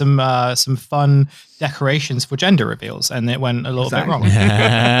some fun decorations for gender reveals, and it went a little bit wrong.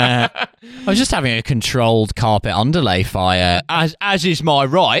 I was just having a controlled carpet underlay fire, as is my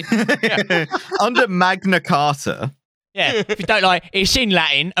right. Under Magna Carta. Yeah, if you don't like, it's in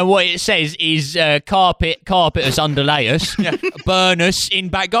Latin, and what it says is carpetus underlayus, burnus in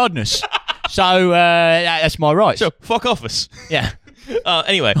back gardenus. So that's my right. So fuck office. Yeah.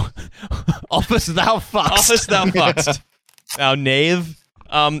 Anyway, office thou fuckst. Now knave.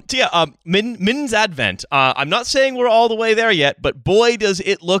 Min's Advent. I'm not saying we're all the way there yet, but boy, does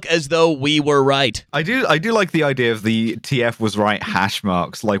it look as though we were right. I do like the idea of the TF was right hash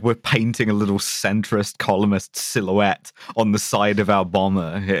marks. Like we're painting a little centrist columnist silhouette on the side of our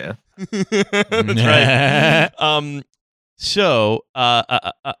bomber here. That's right. So, Keir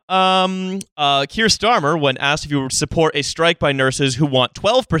Starmer, when asked if he would support a strike by nurses who want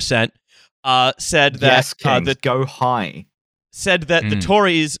 12%, said that go high. Said that the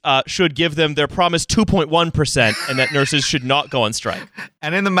Tories should give them their promised 2.1%, and that nurses should not go on strike.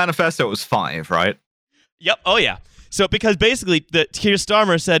 And in the manifesto, it was 5, right? Yep. Oh yeah. So because basically, the Keir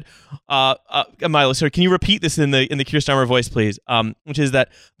Starmer said, Milo, sorry, can you repeat this in the Keir Starmer voice, please? Which is that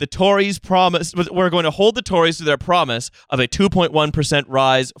the Tories promise, we're going to hold the Tories to their promise of a 2.1%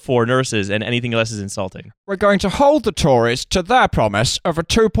 rise for nurses, and anything less is insulting. We're going to hold the Tories to their promise of a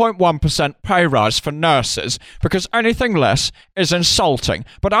 2.1% pay rise for nurses, because anything less is insulting.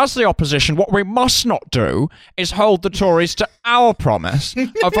 But as the opposition, what we must not do is hold the Tories to our promise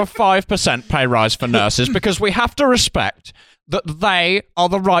of a 5% pay rise for nurses, because we have to respect that they are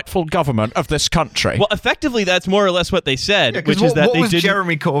the rightful government of this country. Well, effectively, that's more or less what they said, which is that what was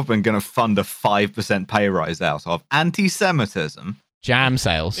Jeremy Corbyn going to fund a 5% pay rise out of? Anti-Semitism? Jam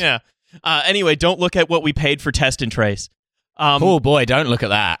sales. Yeah. Anyway, don't look at what we paid for test and trace. Oh boy, don't look at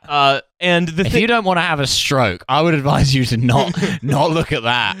that. And if you don't want to have a stroke, I would advise you to not look at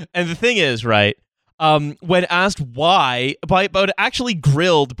that. And the thing is, right, when asked why, but actually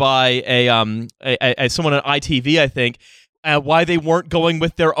grilled by a someone on ITV, I think, why they weren't going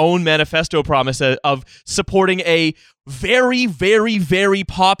with their own manifesto promise of supporting a very, very, very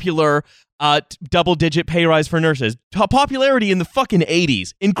popular double-digit pay rise for nurses. Popularity in the fucking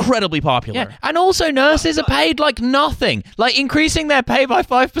 80s. Incredibly popular. Yeah, and also nurses are paid like nothing. Like, increasing their pay by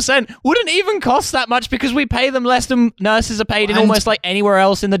 5% wouldn't even cost that much, because we pay them less than nurses are paid in almost like anywhere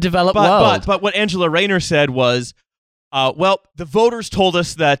else in the developed world. But what Angela Rayner said was, well, the voters told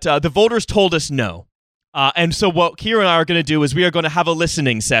us no. And so what Keir and I are going to do is we are going to have a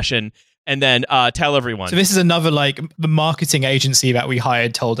listening session and then tell everyone. So this is another, like, the marketing agency that we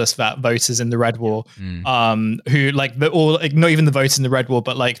hired told us that voters in the Red Wall, who, like, not even the voters in the Red Wall,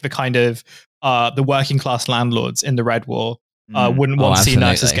 but like the kind of the working class landlords in the Red Wall wouldn't want to see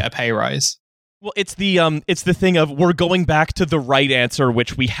nurses get a pay rise. Well, it's the thing of we're going back to the right answer,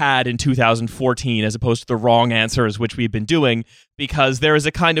 which we had in 2014, as opposed to the wrong answers, which we've been doing, because there is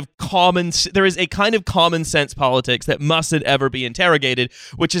a kind of common sense politics that mustn't ever be interrogated,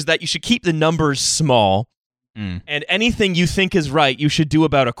 which is that you should keep the numbers small, and anything you think is right, you should do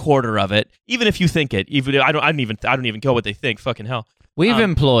about a quarter of it, even if you think it. Even I don't even care what they think. Fucking hell. We've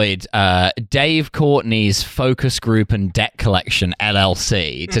employed Dave Courtney's Focus Group and Debt Collection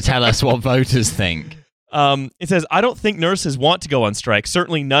LLC to tell us what voters think. It says, I don't think nurses want to go on strike.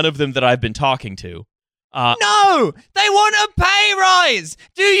 Certainly none of them that I've been talking to. No! They want a pay rise!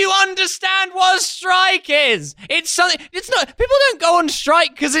 Do you understand what a strike is? It's not. People don't go on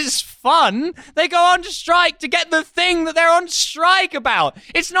strike because it's fun. They go on strike to get the thing that they're on strike about.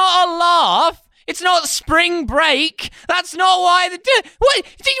 It's not a laugh. It's not spring break. That's not why they do. What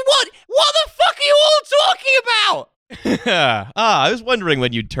the fuck are you all talking about? I was wondering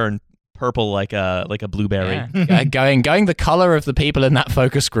when you'd turn purple like a blueberry. Yeah. going the color of the people in that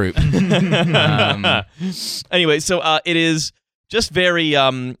focus group. Anyway, so it is just very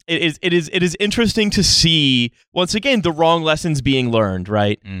it is interesting to see once again the wrong lessons being learned,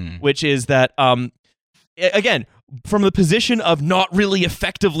 right? Which is that again, from the position of not really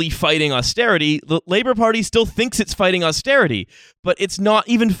effectively fighting austerity, the Labour Party still thinks it's fighting austerity, but it's not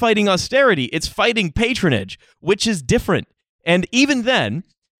even fighting austerity. It's fighting patronage, which is different. And even then,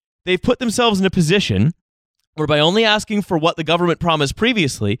 they've put themselves in a position where by only asking for what the government promised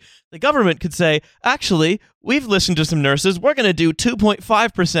previously, the government could say, actually, we've listened to some nurses, we're going to do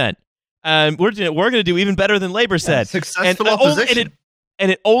 2.5%. And we're going to do even better than Labour said. Successful opposition.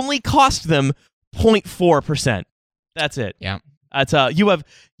 And it only cost them 0.4%. That's it. Yeah. That's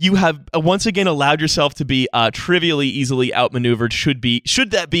you have once again allowed yourself to be trivially easily outmaneuvered. Should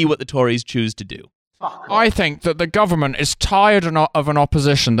that be what the Tories choose to do? I think that the government is tired of an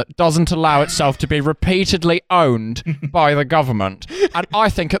opposition that doesn't allow itself to be repeatedly owned by the government. And I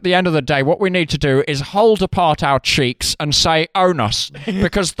think at the end of the day, what we need to do is hold apart our cheeks and say, own us,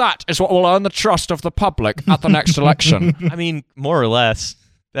 because that is what will earn the trust of the public at the next election. I mean, more or less.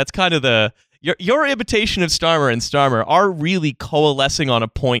 That's kind of the... Your imitation of Starmer and Starmer are really coalescing on a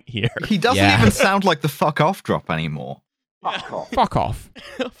point here. He doesn't even sound like the fuck off drop anymore. Fuck off. Fuck off.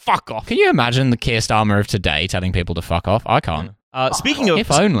 Fuck off. Can you imagine the Keir Starmer of today telling people to fuck off? I can't. Speaking of... If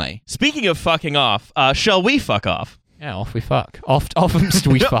only. Speaking of fucking off, shall we fuck off? Yeah, off we fuck. Off'emst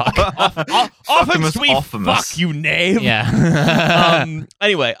we fuck. Off'emst we fuck, you knave. Yeah.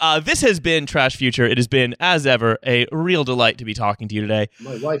 Anyway, this has been Trash Future. It has been, as ever, a real delight to be talking to you today.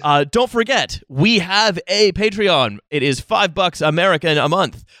 My wife. Don't forget, we have a Patreon. It is $5 American a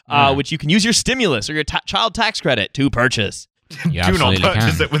month, which you can use your stimulus or your child tax credit to purchase. You Do not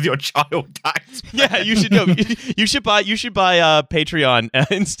purchase can. it with your child tax. Yeah, you should know. You should buy Patreon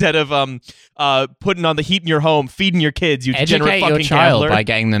instead of putting on the heat in your home, feeding your kids. You degenerate Educate fucking your child gambler. by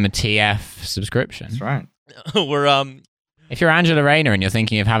getting them a TF subscription. That's right. We're If you're Angela Rayner and you're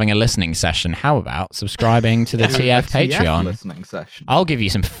thinking of having a listening session, how about subscribing to the TF Patreon? Listening session. I'll give you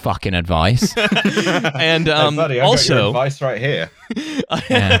some fucking advice. and Hey, buddy, I got your advice right here.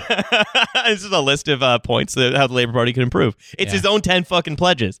 This is a list of points that how the Labour Party can improve. It's his own 10 fucking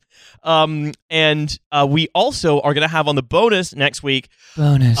pledges. And we also are going to have on the bonus next week. We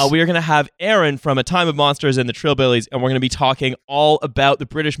are going to have Aaron from A Time of Monsters and the Trillbillies, and we're going to be talking all about the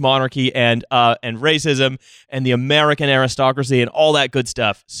British monarchy and racism and the American aristocracy and all that good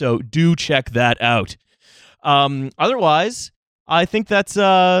stuff. So do check that out. Otherwise, I think that's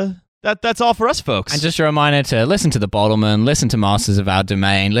all for us, folks. And just a reminder to listen to The Bottleman, listen to Masters of Our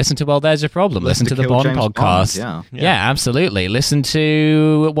Domain, listen to Well, There's a Problem, listen to the Kill Bond James podcast. Bond, yeah, absolutely. Listen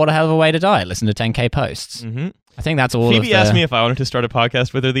to What a Hell of a Way to Die. Listen to 10K Posts. Mm-hmm. I think that's all. Phoebe asked me if I wanted to start a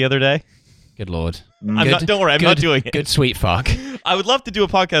podcast with her the other day. Good lord. Don't worry, I'm not doing it. Good sweet fuck. I would love to do a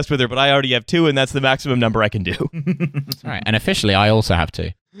podcast with her, but I already have 2, and that's the maximum number I can do. All right, and officially, I also have 2.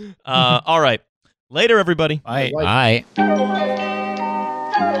 All right. Later, everybody. Bye. Bye.